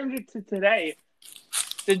comparing it to today.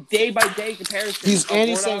 The day-by-day comparison.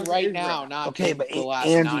 Andy's saying right now, not okay, but the last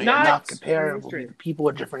Andy, 9 not comparable. People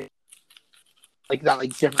are different. Like, not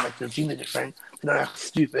like different, like, their genes are different. They're not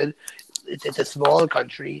stupid. It's a smaller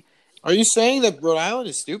country. Are you saying that Rhode Island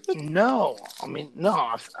is stupid? No. I mean, no.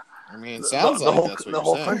 I mean, it sounds like that's what the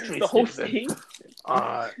whole country. The whole state?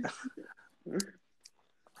 No,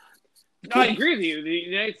 I agree with you. The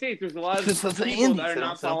United States, there's a lot of people that are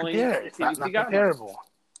not following it's not comparable.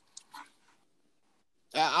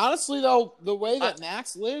 Honestly, though, the way that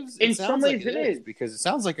Max lives, in some ways it is. Because it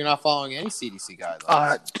sounds like you're not following any CDC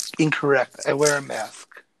guidelines. Incorrect. I wear a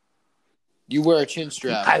mask. You wear a chin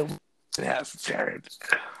strap. I wear a mask, Jared.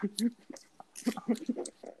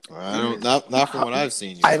 Not from what I've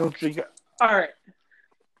seen. I don't drink. All right.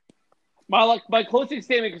 My closing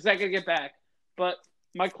statement, because I gotta get back, but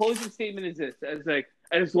my closing statement is this: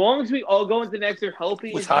 as long as we all go into next year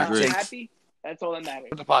healthy and happy, that's all that matters.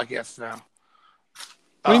 The podcast now.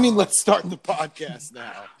 What do you mean? Let's start the podcast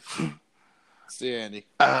now. See you, Andy.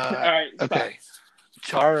 All right. Okay.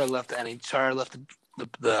 Chara left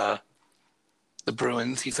the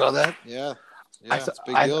Bruins. You saw that? Yeah. I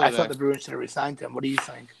thought the Bruins should have resigned him. What do you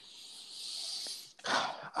think?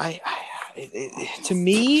 To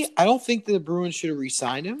me, I don't think the Bruins should have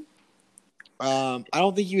re-signed him. I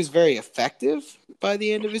don't think he was very effective by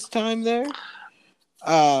the end of his time there.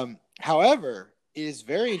 However, it is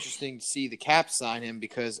very interesting to see the Caps sign him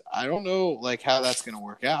because I don't know how that's going to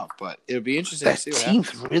work out, but it'll be interesting to see what happens.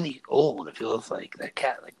 That team's really old. It feels like that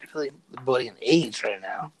cat they're really building an age right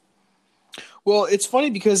now. Well, it's funny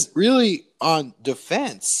because really on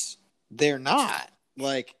defense, they're not.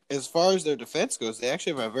 Like, as far as their defense goes, they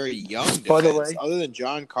actually have a very young defense. By the way, other than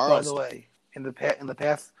John by the Carlson. way, in the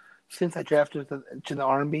past, since I drafted to the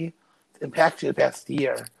Army, in actually the past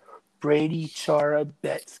year, Brady, Chara,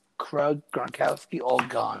 Betts, Krug, Gronkowski, all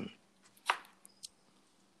gone.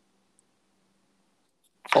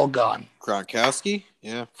 All gone. Gronkowski?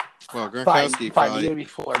 Yeah. Well, Gronkowski fine, the year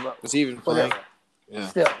before, but was he even playing? whatever. Yeah.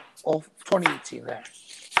 Still, all 2018 there.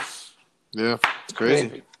 Yeah, it's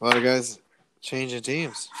crazy. A lot of guys changing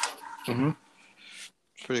teams. Mm-hmm.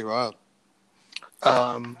 It's pretty wild.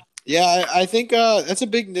 Yeah, I think that's a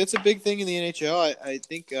big thing in the NHL. I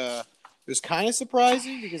think it was kind of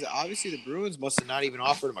surprising because obviously the Bruins must have not even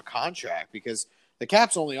offered him a contract because the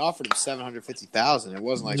Caps only offered him $750,000. It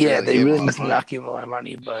wasn't like they really must not give him a lot of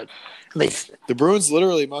money, but the Bruins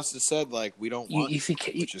literally must have said like we don't want. You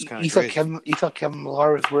crazy. thought Kevin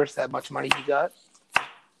Millar was worth that much money he got?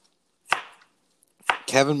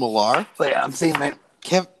 Kevin Millar? But yeah, I'm saying that.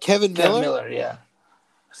 Kevin Miller? Kevin Miller, yeah.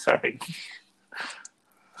 Sorry.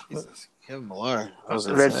 Jesus. Kevin Millar.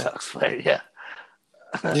 Red Sox player, yeah.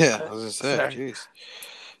 Yeah, I was going to say,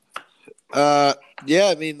 jeez. Yeah,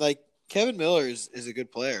 I mean, like, Kevin Miller is a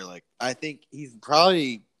good player. Like, I think he's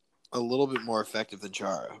probably a little bit more effective than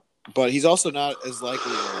Chara. But he's also not as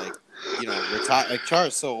likely to, like, retire. Like,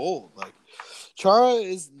 Chara's so old. Like, Chara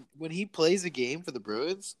is, when he plays a game for the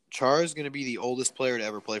Bruins, Chara is going to be the oldest player to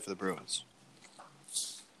ever play for the Bruins.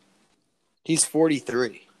 He's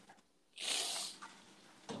 43.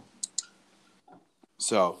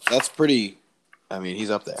 So, that's pretty, I mean, he's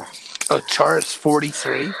up there. Oh, Chara's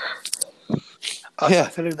 43? Yeah. I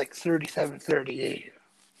thought it was like 37, 38.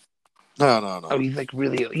 No. Oh, he's like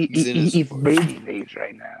really, he's Brady's age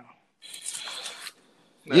right now.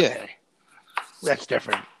 Okay. Yeah. That's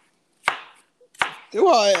different.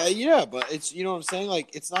 Well, yeah, but it's, you know what I'm saying?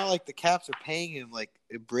 Like, it's not like the Caps are paying him. Like,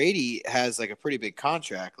 Brady has, like, a pretty big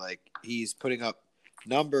contract. Like, he's putting up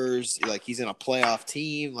numbers. Like, he's in a playoff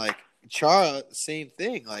team. Like, Chara, same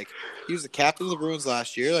thing. Like, he was the captain of the Bruins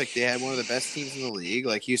last year. Like, they had one of the best teams in the league.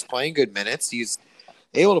 Like, he was playing good minutes. He's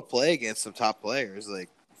able to play against some top players. Like,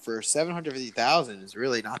 for $750,000 is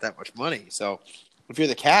really not that much money. So, if you're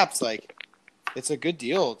the Caps, like, it's a good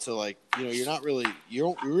deal to, like, you're not really –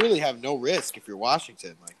 you really have no risk if you're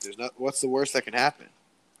Washington. Like, there's not – what's the worst that can happen?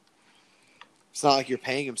 It's not like you're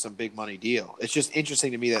paying him some big money deal. It's just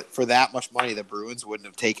interesting to me that for that much money, the Bruins wouldn't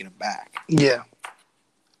have taken him back. Yeah.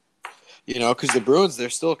 Because the Bruins, they're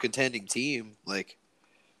still a contending team. Like,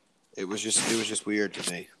 it was just weird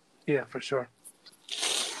to me. Yeah, for sure.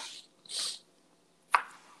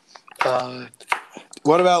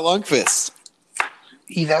 What about Lundqvist?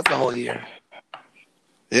 He's out the whole year.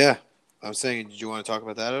 Yeah. I'm saying, did you want to talk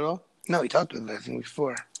about that at all? No, we talked about that, I think,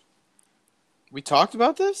 before. We talked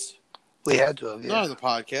about this? We had to have, yeah. Not on the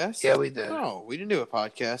podcast. Yeah, we did. No, we didn't do a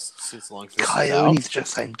podcast since Lundqvist Coyotes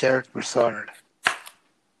just signed Derek Brassard.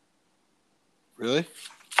 Really?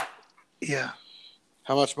 Yeah.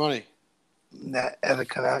 How much money? That hasn't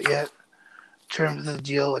come out yet. Terms of the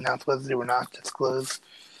deal announced whether they were not disclosed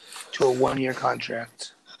to a 1-year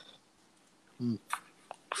contract.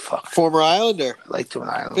 Fuck. Former Islander. Like to an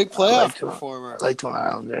Islander. Big playoff performer. Like to an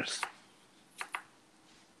Islanders.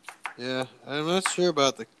 Yeah, I'm not sure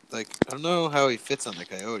about I don't know how he fits on the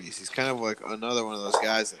Coyotes. He's kind of like another one of those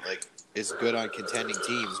guys that, like, is good on contending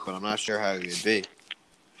teams, but I'm not sure how he would be.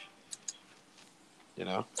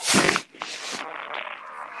 I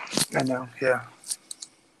know, yeah.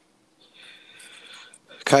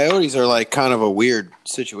 Coyotes are, like, kind of a weird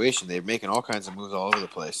situation. They're making all kinds of moves all over the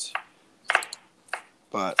place.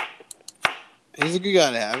 But he's a good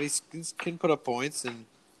guy to have. He can put up points, and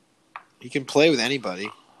he can play with anybody.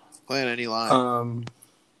 Play on any line.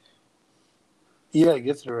 Yeah, I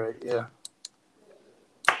guess you're right, yeah.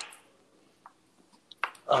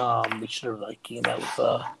 We should have, like,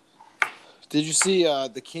 with, Did you see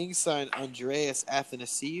the Kings sign Andreas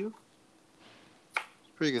Athanasiou?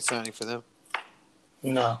 Pretty good signing for them.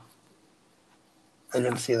 No. I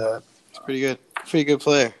didn't see that. It's pretty good. Pretty good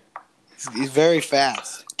player. He's very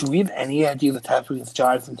fast. Do we have any idea what's happening with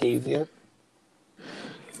Jonathan Toews yet?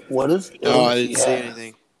 What is? No, I didn't see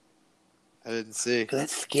anything. I didn't see. Because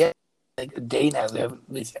it's scary. Like a day now, they haven't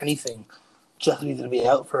released anything. Just needs to be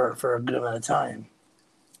out for a good amount of time.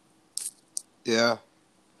 Yeah.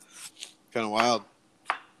 Kind of wild.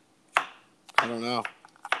 I don't know.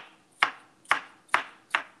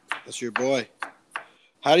 That's your boy.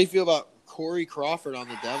 How do you feel about Corey Crawford on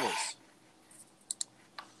the Devils?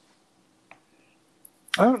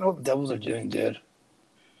 I don't know what the Devils are doing, dude.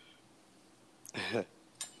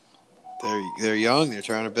 They're young. They're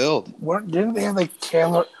trying to build. Didn't they have like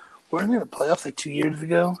Taylor? Weren't they in the playoffs like 2 years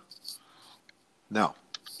ago? No.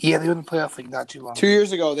 Yeah, they were in the playoffs like not too long. 2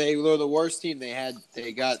 years ago, they were the worst team. They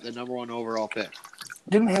got the number 1 overall pick.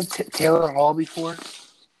 Didn't they have Taylor Hall before?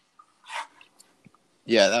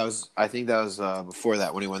 Yeah, I think that was before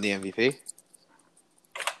that when he won the MVP.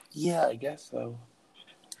 Yeah, I guess so.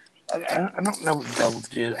 I don't know what the Devils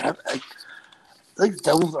do. Like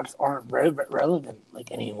Devils aren't relevant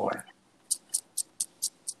like anymore.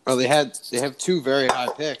 Oh, they have 2 very high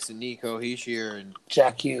picks in Nico Hischier and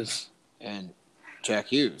Jack Hughes.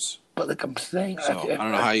 But like I'm saying, so I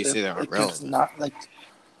don't know how you say they're relevant. It's not like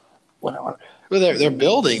well, they're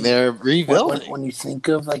building. They're rebuilding. When you think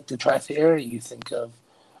of like the Tri-State area, you think of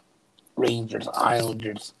Rangers,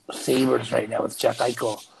 Islanders, Sabres right now with Jack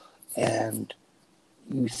Eichel, and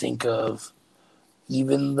you think of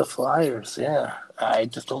even the Flyers. Yeah, I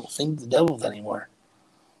just don't think the Devils anymore.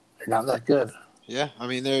 They're not that good. Yeah, I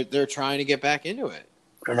mean they're trying to get back into it.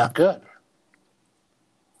 They're not good.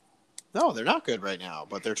 No, they're not good right now,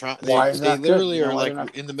 but they're trying. Why is they not literally good? are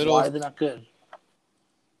like in the middle. Why are they not good?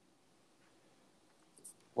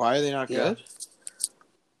 Why are they not good?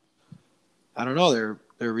 I don't know.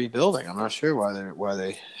 They're rebuilding. I'm not sure why they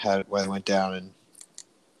went down, and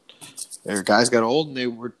their guys got old and they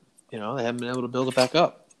were they haven't been able to build it back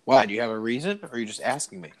up. Why? Do you have a reason, or are you just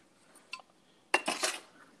asking me?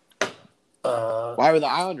 Why were the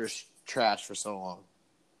Islanders trash for so long?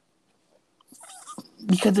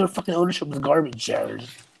 Because their fucking ownership was garbage, Jared.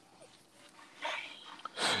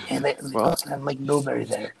 And they had Mike Milbury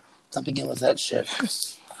there. Stop begin with that shit.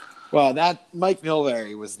 Well, that Mike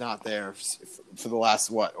Milbury was not there for the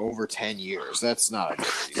last over 10 years. That's not a good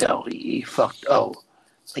reason. So he fucked. Oh,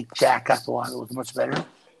 like Jack Castellano was much better.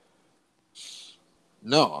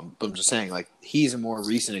 No, I'm just saying like he's a more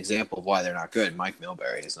recent example of why they're not good. Mike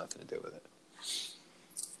Milbury has nothing to do with it.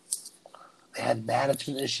 They had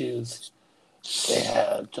management issues. They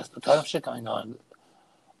had just a ton of shit going on.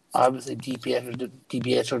 Obviously,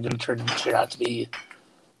 DiPietro didn't turn out to be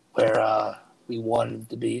where we wanted him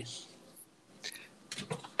to be.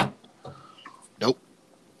 Nope.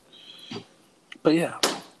 But yeah.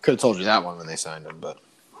 Could have told you that one when they signed him, but.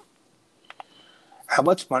 How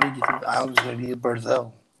much money do you think the Islanders are going to need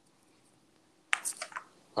Barzell?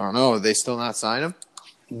 I don't know. Are they still not sign him?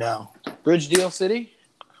 No. Bridge deal, City?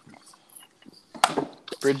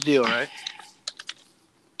 Bridge deal, right?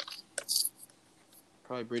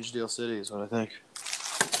 Probably Bridge Deal City is what I think.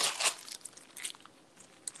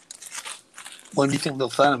 When do you think they'll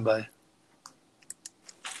sign him by?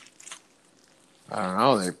 I don't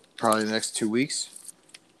know. They probably the next 2 weeks.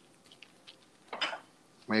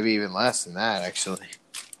 Maybe even less than that, actually.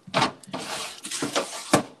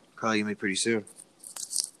 Probably gonna be pretty soon.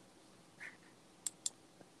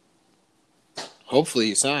 Hopefully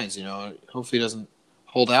he signs. Hopefully he doesn't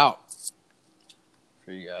hold out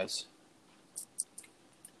for you guys.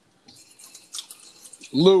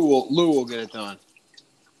 Lou will get it done.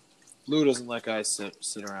 Lou doesn't let guys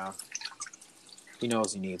sit around. He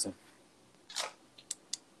knows he needs them.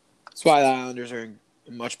 That's why the Islanders are in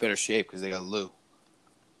much better shape because they got Lou.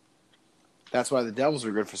 That's why the Devils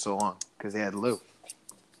were good for so long because they had Lou.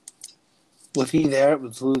 Was he there?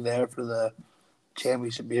 Was Lou there for the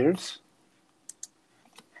championship years?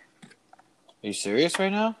 Are you serious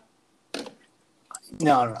right now?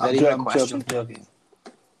 No, I'm joking.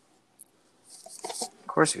 Of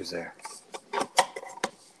course he was there.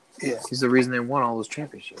 Yeah. He's the reason they won all those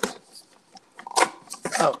championships.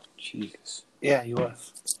 Oh. Jesus. Yeah, he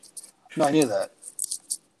was. No, I knew that.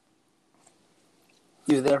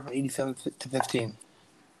 He was there from 87 to 15.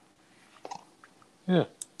 Yeah.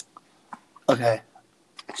 Okay.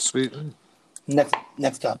 Sweet.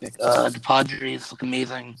 Next topic. The Padres look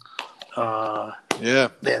amazing. Yeah.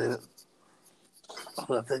 The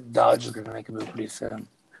Dodgers are going to make a move pretty soon.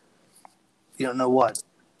 You don't know what?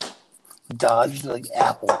 Dodgers are like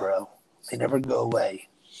Apple, bro. They never go away.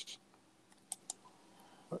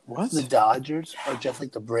 What? The Dodgers are just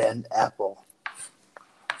like the brand Apple.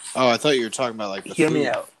 Oh, I thought you were talking about like the Hear food. me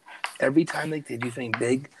out. Every time they do something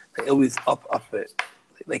big, they always up it.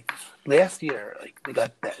 Like last year, they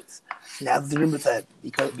got Betts. Now the rumors that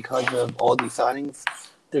because of all these signings,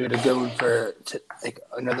 they're gonna go for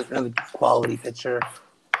another quality pitcher.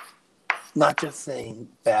 Not just saying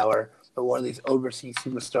Bauer, but one of these overseas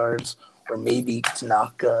superstars, or maybe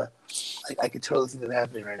Tanaka. I could totally see that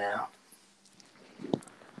happening right now.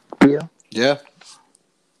 Yeah.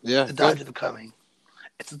 Yeah. The Dodgers are coming.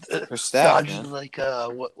 They're stacked, Dodgers is like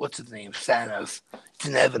what's his name? Thanos. It's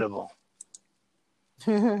inevitable.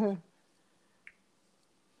 That's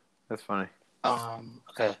funny.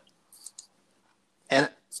 Okay. And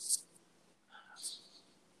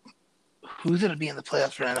who's going to be in the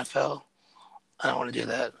playoffs for NFL? I don't want to do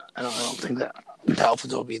that. I don't think that the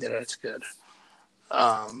Dolphins will be there. That's good.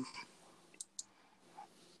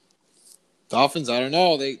 Dolphins, I don't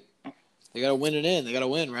know. They got to win it in. They got to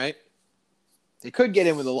win, right? They could get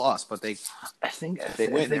in with a loss, but I think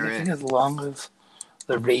as long as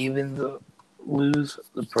the Ravens lose,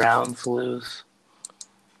 the Browns lose.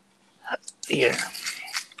 Yeah.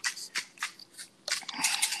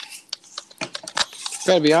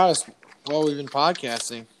 Gotta be honest. While we've been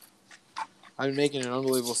podcasting, I've been making an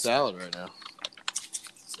unbelievable salad right now.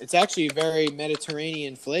 It's actually a very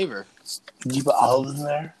Mediterranean flavor. Did you put olives in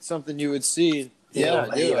there? Something you would see. Yeah,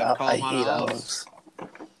 I do. I hate olives.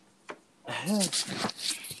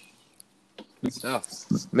 Good stuff.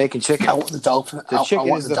 Making chicken. I want the Dolphins. The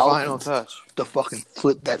chicken is the final Dolphins touch. to fucking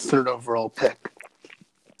flip that third overall pick.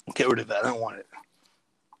 Get rid of that. I don't want it.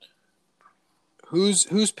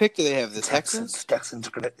 Whose pick do they have? The Texans? Texans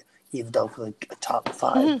are gonna give the Dolphins like a top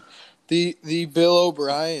 5. The Bill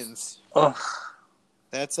O'Briens. Ugh.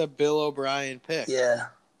 That's a Bill O'Brien pick. Yeah.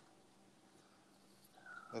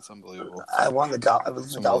 That's unbelievable. I want the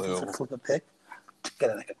Dolphins to flip a pick to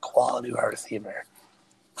get like a quality wide receiver.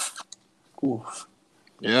 Oof.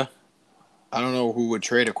 Yeah. I don't know who would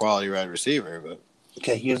trade a quality wide receiver, but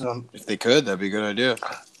okay, here's one. If they could, that'd be a good idea.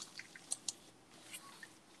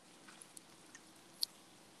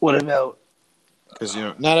 What about? Because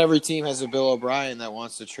not every team has a Bill O'Brien that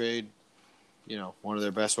wants to trade, one of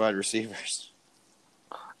their best wide receivers.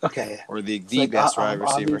 Okay. Or the best wide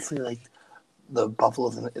receiver. Obviously, like the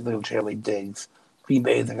Buffaloes are going to trade away Diggs. Green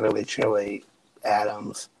Bay isn't going to trade away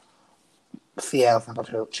Adams. Seattle's not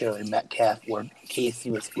going to trade away Metcalf or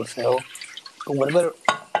Casey with Hill. But what about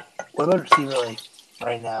a receiver like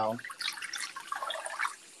right now?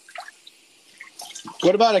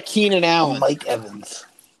 What about a Keenan Allen? Mike Evans.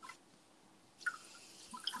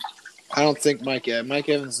 I don't think Mike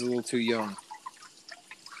Evans is a little too young.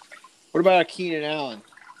 What about a Keenan Allen?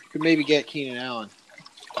 You could maybe get Keenan Allen.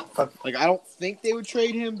 Like, I don't think they would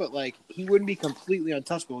trade him, but, like, he wouldn't be completely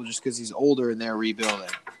untouchable just because he's older and they're rebuilding.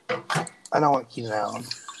 I don't want Keenan Allen.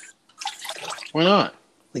 Why not?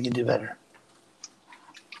 They can do better.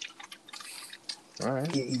 All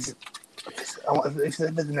right. If it's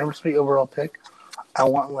the number 3 overall pick, I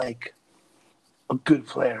want, like, a good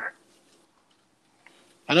player.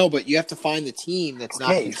 I know, but you have to find the team that's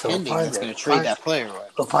not contending that's going to trade that player away.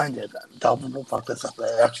 Go find it. Dolphins will fuck this up.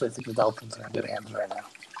 I actually think the Dolphins are in good hands right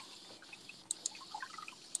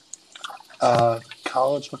now.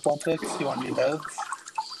 College football picks? You want to do those?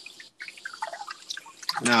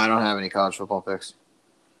 No, I don't have any college football picks.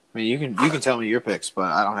 I mean, you can tell me your picks, but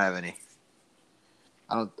I don't have any.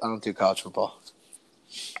 I don't do college football.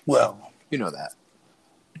 Well, you know that.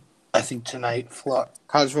 I think tonight,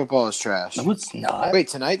 college football is trash. No, it's not. Wait,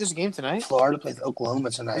 tonight? There's a game tonight? Florida plays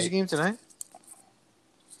Oklahoma tonight. There's a game tonight?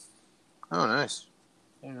 Oh, nice.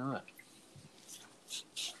 I didn't know that.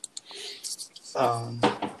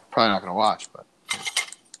 Probably not going to watch, but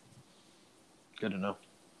good to know.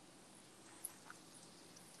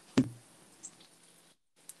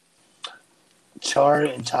 Char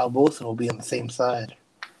and Tom Wilson will be on the same side.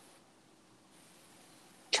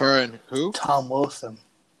 Char and who? Tom Wilson.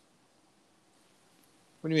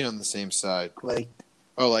 What do you mean on the same side? Like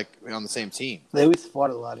on the same team? They always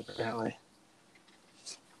fought a lot, apparently.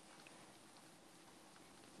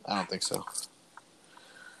 I don't think so. All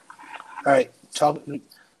right,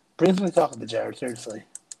 bring something to talk about, Jared. Seriously.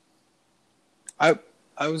 I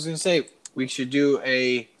was gonna say we should do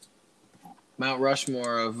a Mount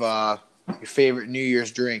Rushmore of your favorite New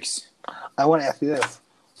Year's drinks. I want to ask you this: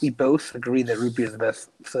 we both agree that root beer is the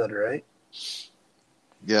best soda, right?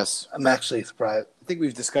 Yes. I'm actually surprised. I think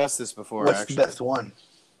we've discussed this before. What's the best one?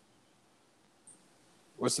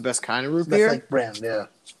 What's the best kind of root beer? Best like brand, yeah.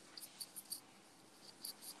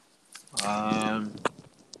 I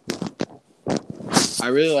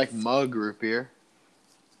really like Mug root beer.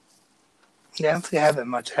 Yeah, I don't think I have that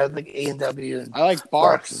much. I had like A&W. I like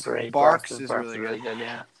Barks. Is great. Barks is really good.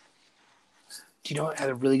 Yeah. Do you know what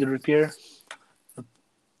had a really good root beer? What's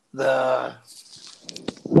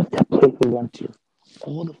that place we went to?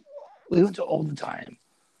 We went to all the time.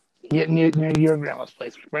 Yeah, near your grandma's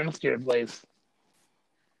place. Grandma's place.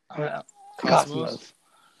 Cosmos.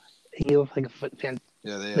 He was like a fan.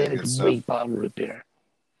 Yeah, they had a great bottle of root beer.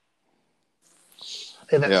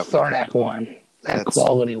 They had that Saranac one. That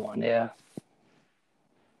quality one, yeah.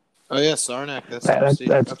 Oh, yeah, Saranac. That's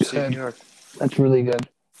upstate New York. That's really good.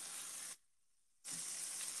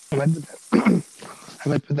 I might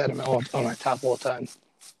put that on my top all the time.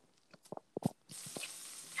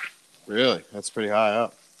 Really? That's pretty high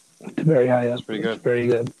up. It's very high up. It's pretty good. It's very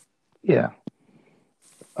good. Yeah.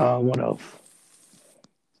 What else?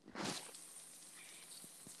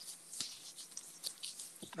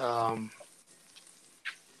 So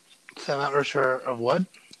Mount Rushmore of what?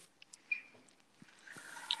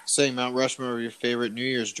 Say Mount Rushmore of your favorite New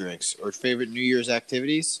Year's drinks or favorite New Year's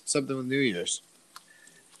activities. Something with New Year's.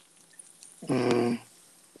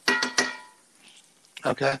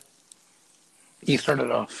 Okay. You started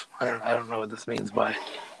off. I don't know what this means by.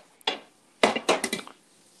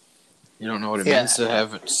 You don't know what it means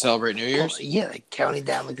to celebrate New Year's? Well, yeah, like counting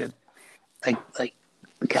down like the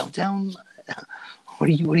countdown. What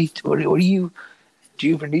do you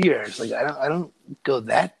do for New Year's? Like I don't go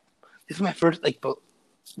that. This is my first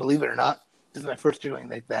believe it or not, this is my first doing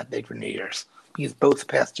like that big for New Year's. Because both the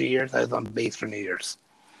past 2 years I was on base for New Year's.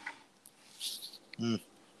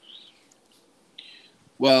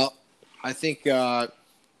 Well, I think I've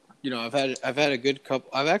had a good couple.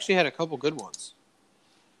 I've actually had a couple good ones.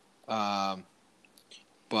 But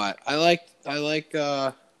I like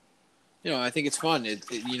I think it's fun. In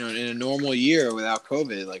a normal year without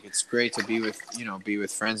COVID, like it's great to be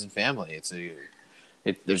with friends and family. You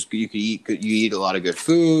eat a lot of good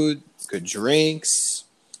food, good drinks.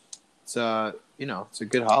 It's it's a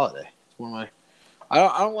good holiday. It's one of my.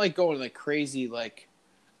 I don't like going like crazy, like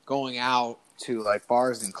going out to like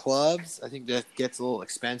bars and clubs. I think that gets a little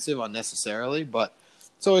expensive unnecessarily, but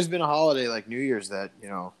it's always been a holiday like New Year's that,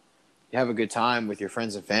 you have a good time with your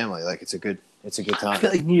friends and family. Like it's a good time. I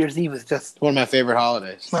feel like New Year's Eve is just It's one of my favorite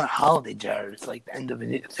holidays. It's not a holiday, Jared. It's like the end of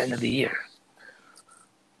the year.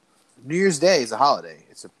 New Year's Day is a holiday.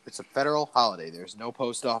 It's a federal holiday. There's no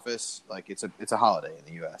post office. Like it's a holiday in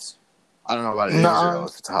the U.S. I don't know about Israel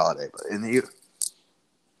if it's a holiday, but in the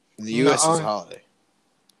U.S. it's a holiday.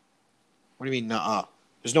 What do you mean, nuh-uh?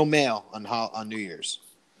 There's no mail on New Year's.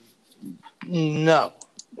 No,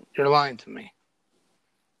 you're lying to me.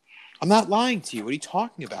 I'm not lying to you. What are you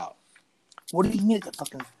talking about? What do you mean? It's a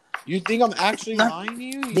fucking. You think I'm actually lying to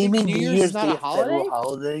you? They mean New Year's is not a federal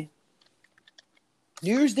holiday.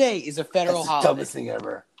 New Year's Day is a federal holiday. That's the dumbest thing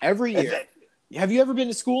ever. Every year. Have you ever been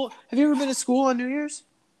to school? Have you ever been to school on New Year's?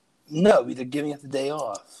 No, they're giving us the day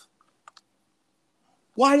off.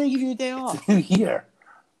 Why do they give you a day off? New Year.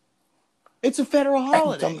 It's a federal holiday.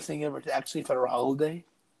 That's the dumbest thing ever. It's actually a federal holiday.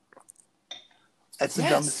 That's the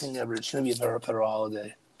dumbest thing ever. It shouldn't be a federal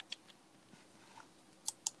holiday.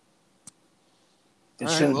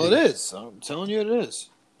 It is. I'm telling you it is.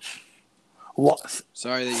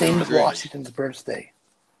 Sorry that same with Washington's birthday.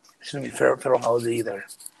 It shouldn't be a federal holiday either.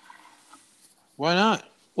 Why not?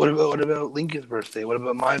 What about Lincoln's birthday? What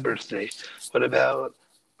about my birthday? What about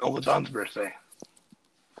Uncle Don's birthday?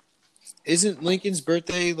 Isn't Lincoln's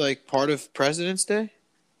birthday like part of President's Day?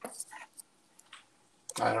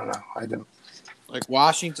 I don't know. I don't. Like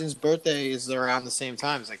Washington's birthday is around the same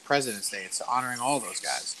time as like President's Day. It's honoring all those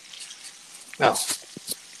guys. No.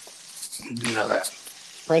 I didn't know that.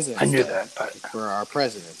 President's I knew Day that, but for our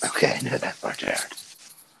presidents. Okay, I knew that part, Jared.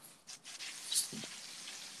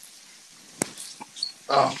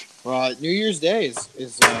 Oh. Well, New Year's Day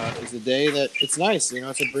is a day that it's nice.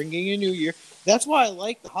 It's bringing in a new year. That's why I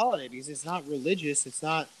like the holiday because it's not religious. It's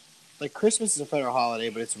not like Christmas is a federal holiday,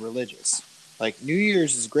 but it's religious. Like New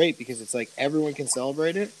Year's is great because it's like everyone can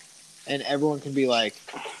celebrate it, and everyone can be like,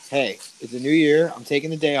 "Hey, it's a new year. I'm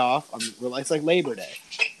taking the day off. It's like Labor Day.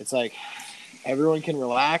 It's like everyone can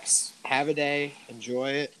relax, have a day,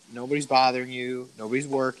 enjoy it. Nobody's bothering you. Nobody's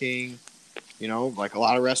working. Like a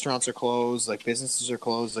lot of restaurants are closed. Like businesses are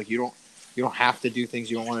closed. Like you don't have to do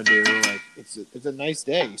things you don't want to do. Like it's a nice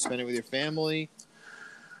day. You spend it with your family.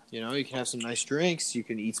 You can have some nice drinks. You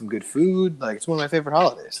can eat some good food. Like it's one of my favorite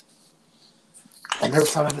holidays. I never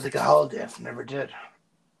thought of it like a holiday. I never did.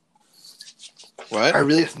 What? I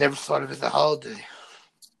really just never thought of it as a holiday.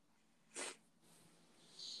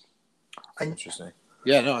 Interesting.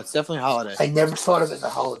 Yeah, no, it's definitely a holiday. I never thought of it as a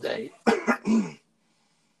holiday.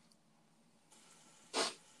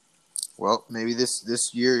 Well, maybe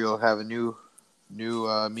this year you'll have a new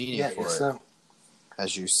meaning for it so.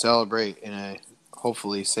 As you celebrate in a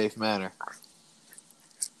hopefully safe manner.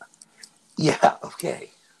 Yeah.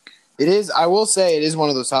 Okay. It is. I will say it is one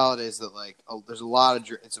of those holidays that there's a lot of.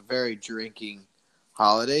 It's a very drinking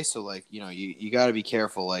holiday, so you got to be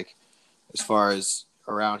careful. Like as far as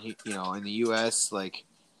around in the U.S.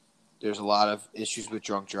 There's a lot of issues with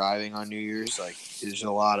drunk driving on New Year's. Like, there's a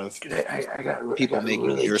lot of people making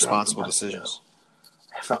really irresponsible decisions.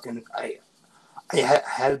 I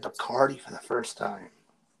had a Bacardi for the first time,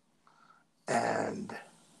 and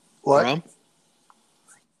what? Rum?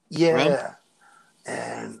 Yeah, Rum?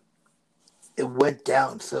 and it went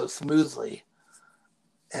down so smoothly.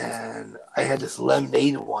 And I had this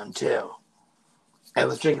lemonade one too. I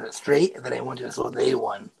was drinking it straight, and then I went to this lemonade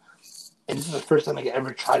one. And this is the first time I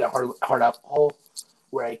ever tried a hard alcohol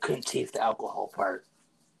where I couldn't taste the alcohol part.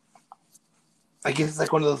 I guess it's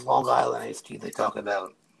like one of those Long Island iced teas they talk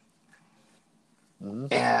about.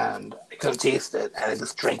 Mm-hmm. And I couldn't taste it, and I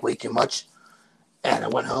just drank way too much. And I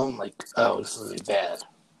went home like, oh, this is really bad.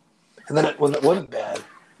 And then when it wasn't bad,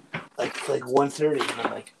 like 1:30, and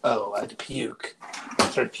I'm like, oh, I had to puke. I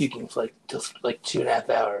started puking for just 2.5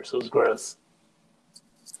 hours. It was gross.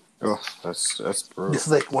 Oh, that's brutal. This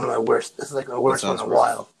is like one of my worst. This is like my worst one in a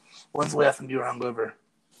while. When's the last time you were hungover?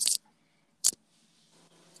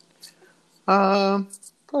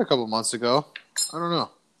 Probably a couple months ago. I don't know.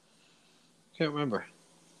 Can't remember.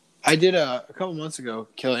 I did a couple months ago.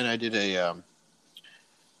 Kelly and I did a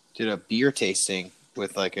beer tasting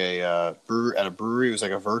with like a brewer at a brewery. It was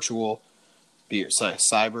like a virtual beer,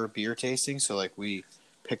 cyber beer tasting. So like we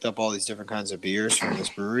picked up all these different kinds of beers from this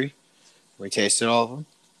brewery. We tasted all of them,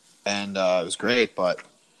 and it was great. But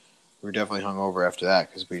we were definitely hungover after that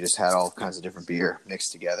because we just had all kinds of different beer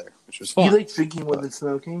mixed together, which was fun. You like drinking more than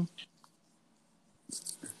smoking?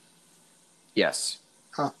 Yes.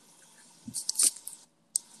 Huh.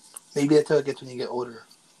 Maybe that's how it gets when you get older.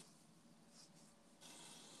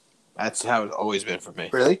 That's how it's always been for me.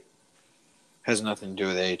 Really? Has nothing to do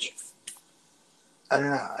with age. I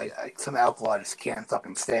don't know. I some alcohol I just can't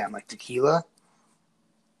fucking stand, like tequila.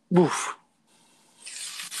 Oof.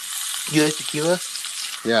 You like tequila?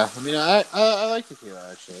 Yeah, I mean, I like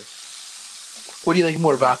tequila actually. What do you like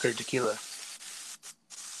more, vodka or tequila?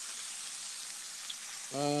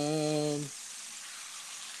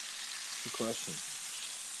 Good question.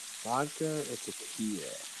 Vodka or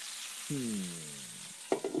tequila?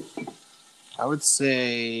 I would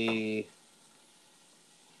say.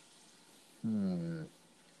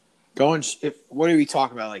 What are we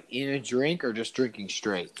talking about? Like in a drink or just drinking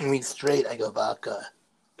straight? I mean, straight. I go vodka.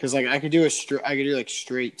 Because like I could do like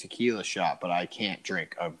straight tequila shot, but I can't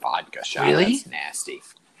drink a vodka shot. Really? That's nasty.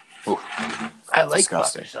 Ooh. I like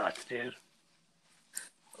disgusting. vodka shots, dude.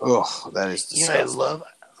 Oh, that is disgusting. You know,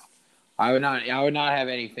 I would not have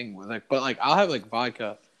anything with but I'll have like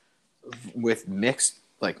vodka with mixed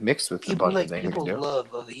with a bunch of things. People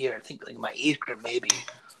love over here. I think like my age group maybe,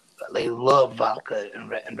 but they love vodka and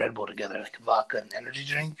Red Bull together, like vodka and energy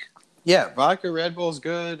drink. Yeah, vodka Red Bull's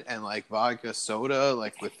good, and like vodka soda,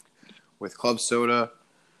 like with club soda.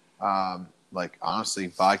 Like honestly,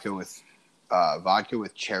 vodka with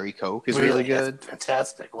cherry Coke is really good. That's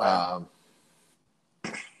fantastic. Wow.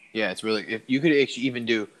 Yeah, it's really. If you could actually even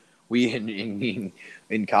do, we in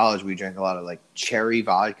college we drank a lot of like cherry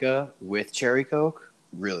vodka with cherry Coke.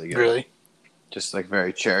 Really good. Really, just like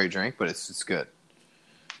very cherry drink, but it's good.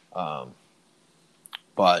 But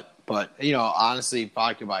you know, honestly,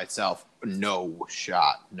 vodka by itself, no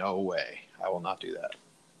shot, no way. I will not do that.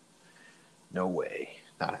 No way,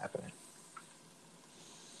 not happening.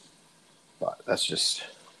 But that's just.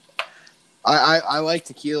 I like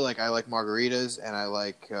tequila, like I like margaritas, and I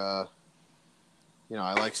like, I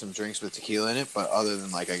like some drinks with tequila in it. But other than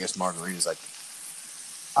like, I guess margaritas, like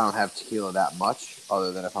I don't have tequila that much,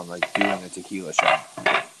 other than if I'm like doing a tequila shot.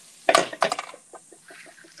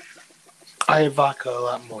 I have vodka a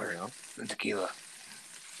lot more than tequila.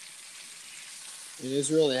 In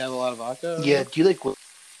Israel, they have a lot of vodka. Yeah, do you like?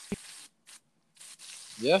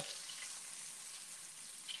 Yeah.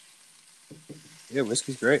 Yeah,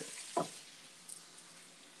 whiskey's great.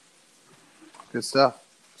 Good stuff.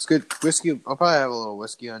 It's good whiskey. I'll probably have a little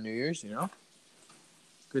whiskey on New Year's. You know,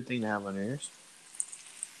 good thing to have on New Year's.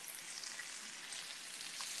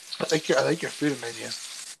 I like your food menu.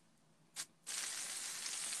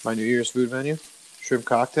 My New Year's food menu: shrimp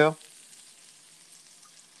cocktail.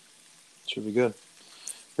 Should be good.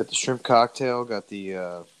 Got the shrimp cocktail. Got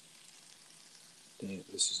the. Dang,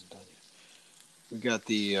 this isn't done yet. We got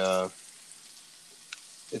the.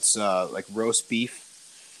 It's like roast beef.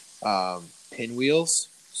 Pinwheels,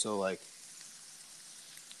 so like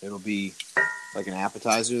it'll be like an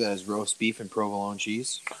appetizer that has roast beef and provolone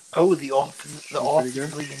cheese. Oh, the Office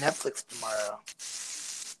is leaving Netflix tomorrow.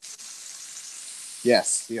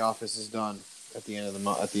 Yes, The Office is done at the end of the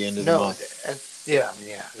month. At the end of the month. Yeah,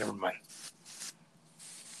 never mind.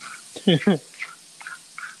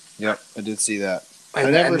 Yep, I did see that.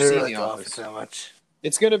 I've never seen The Office so much.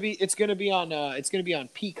 It's gonna be on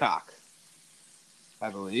Peacock, I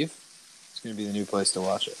believe. It's going to be the new place to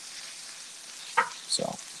watch it.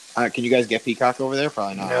 So, can you guys get Peacock over there?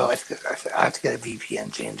 Probably not. No, I have to get a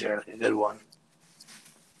VPN changer, like a good one.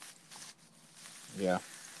 Yeah.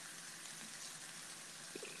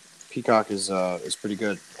 Peacock is pretty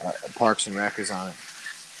good. Parks and Rec is on it.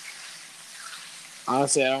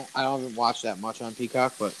 Honestly, I haven't watched that much on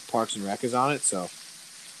Peacock, but Parks and Rec is on it, so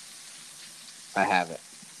I have it.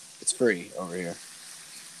 It's free over here.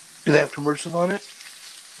 Do they have commercials on it?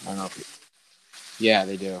 I don't know. Yeah,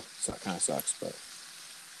 they do. So it kind of sucks, but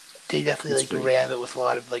they definitely ran it with a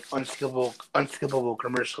lot of like unskippable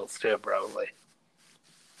commercials too, probably.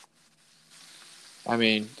 I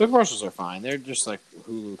mean, the commercials are fine. They're just like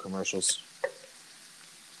Hulu commercials.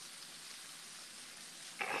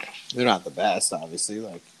 They're not the best, obviously.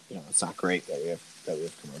 Like, it's not great that we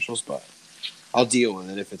have commercials, but I'll deal with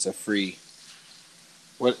it if it's a free.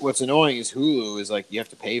 What's annoying is Hulu is like you have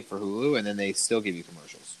to pay for Hulu and then they still give you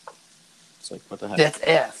commercials. It's like, what the heck? That's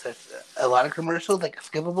ass. That's a lot of commercials, like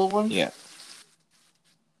skippable ones. Yeah.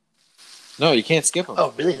 No, you can't skip them.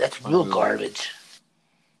 Oh, really? That's real garbage.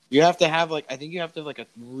 You have to have I think you have to have a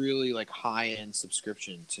really high end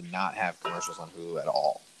subscription to not have commercials on Hulu at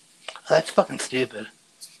all. That's fucking stupid.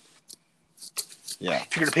 Yeah.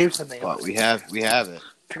 If you're gonna pay for something, but we have it.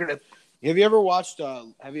 Have you ever watched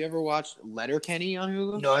Letterkenny on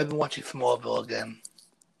Hulu? No, I've been watching Smallville again.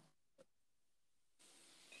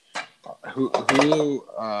 Hulu.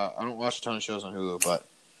 I don't watch a ton of shows on Hulu, but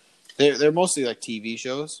they're mostly TV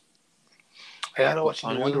shows. I gotta watch the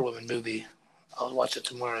Wonder Woman movie. I'll watch it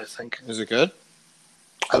tomorrow, I think. Is it good?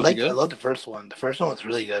 I love the first one. The first one was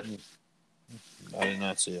really good. I did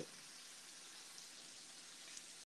not see it.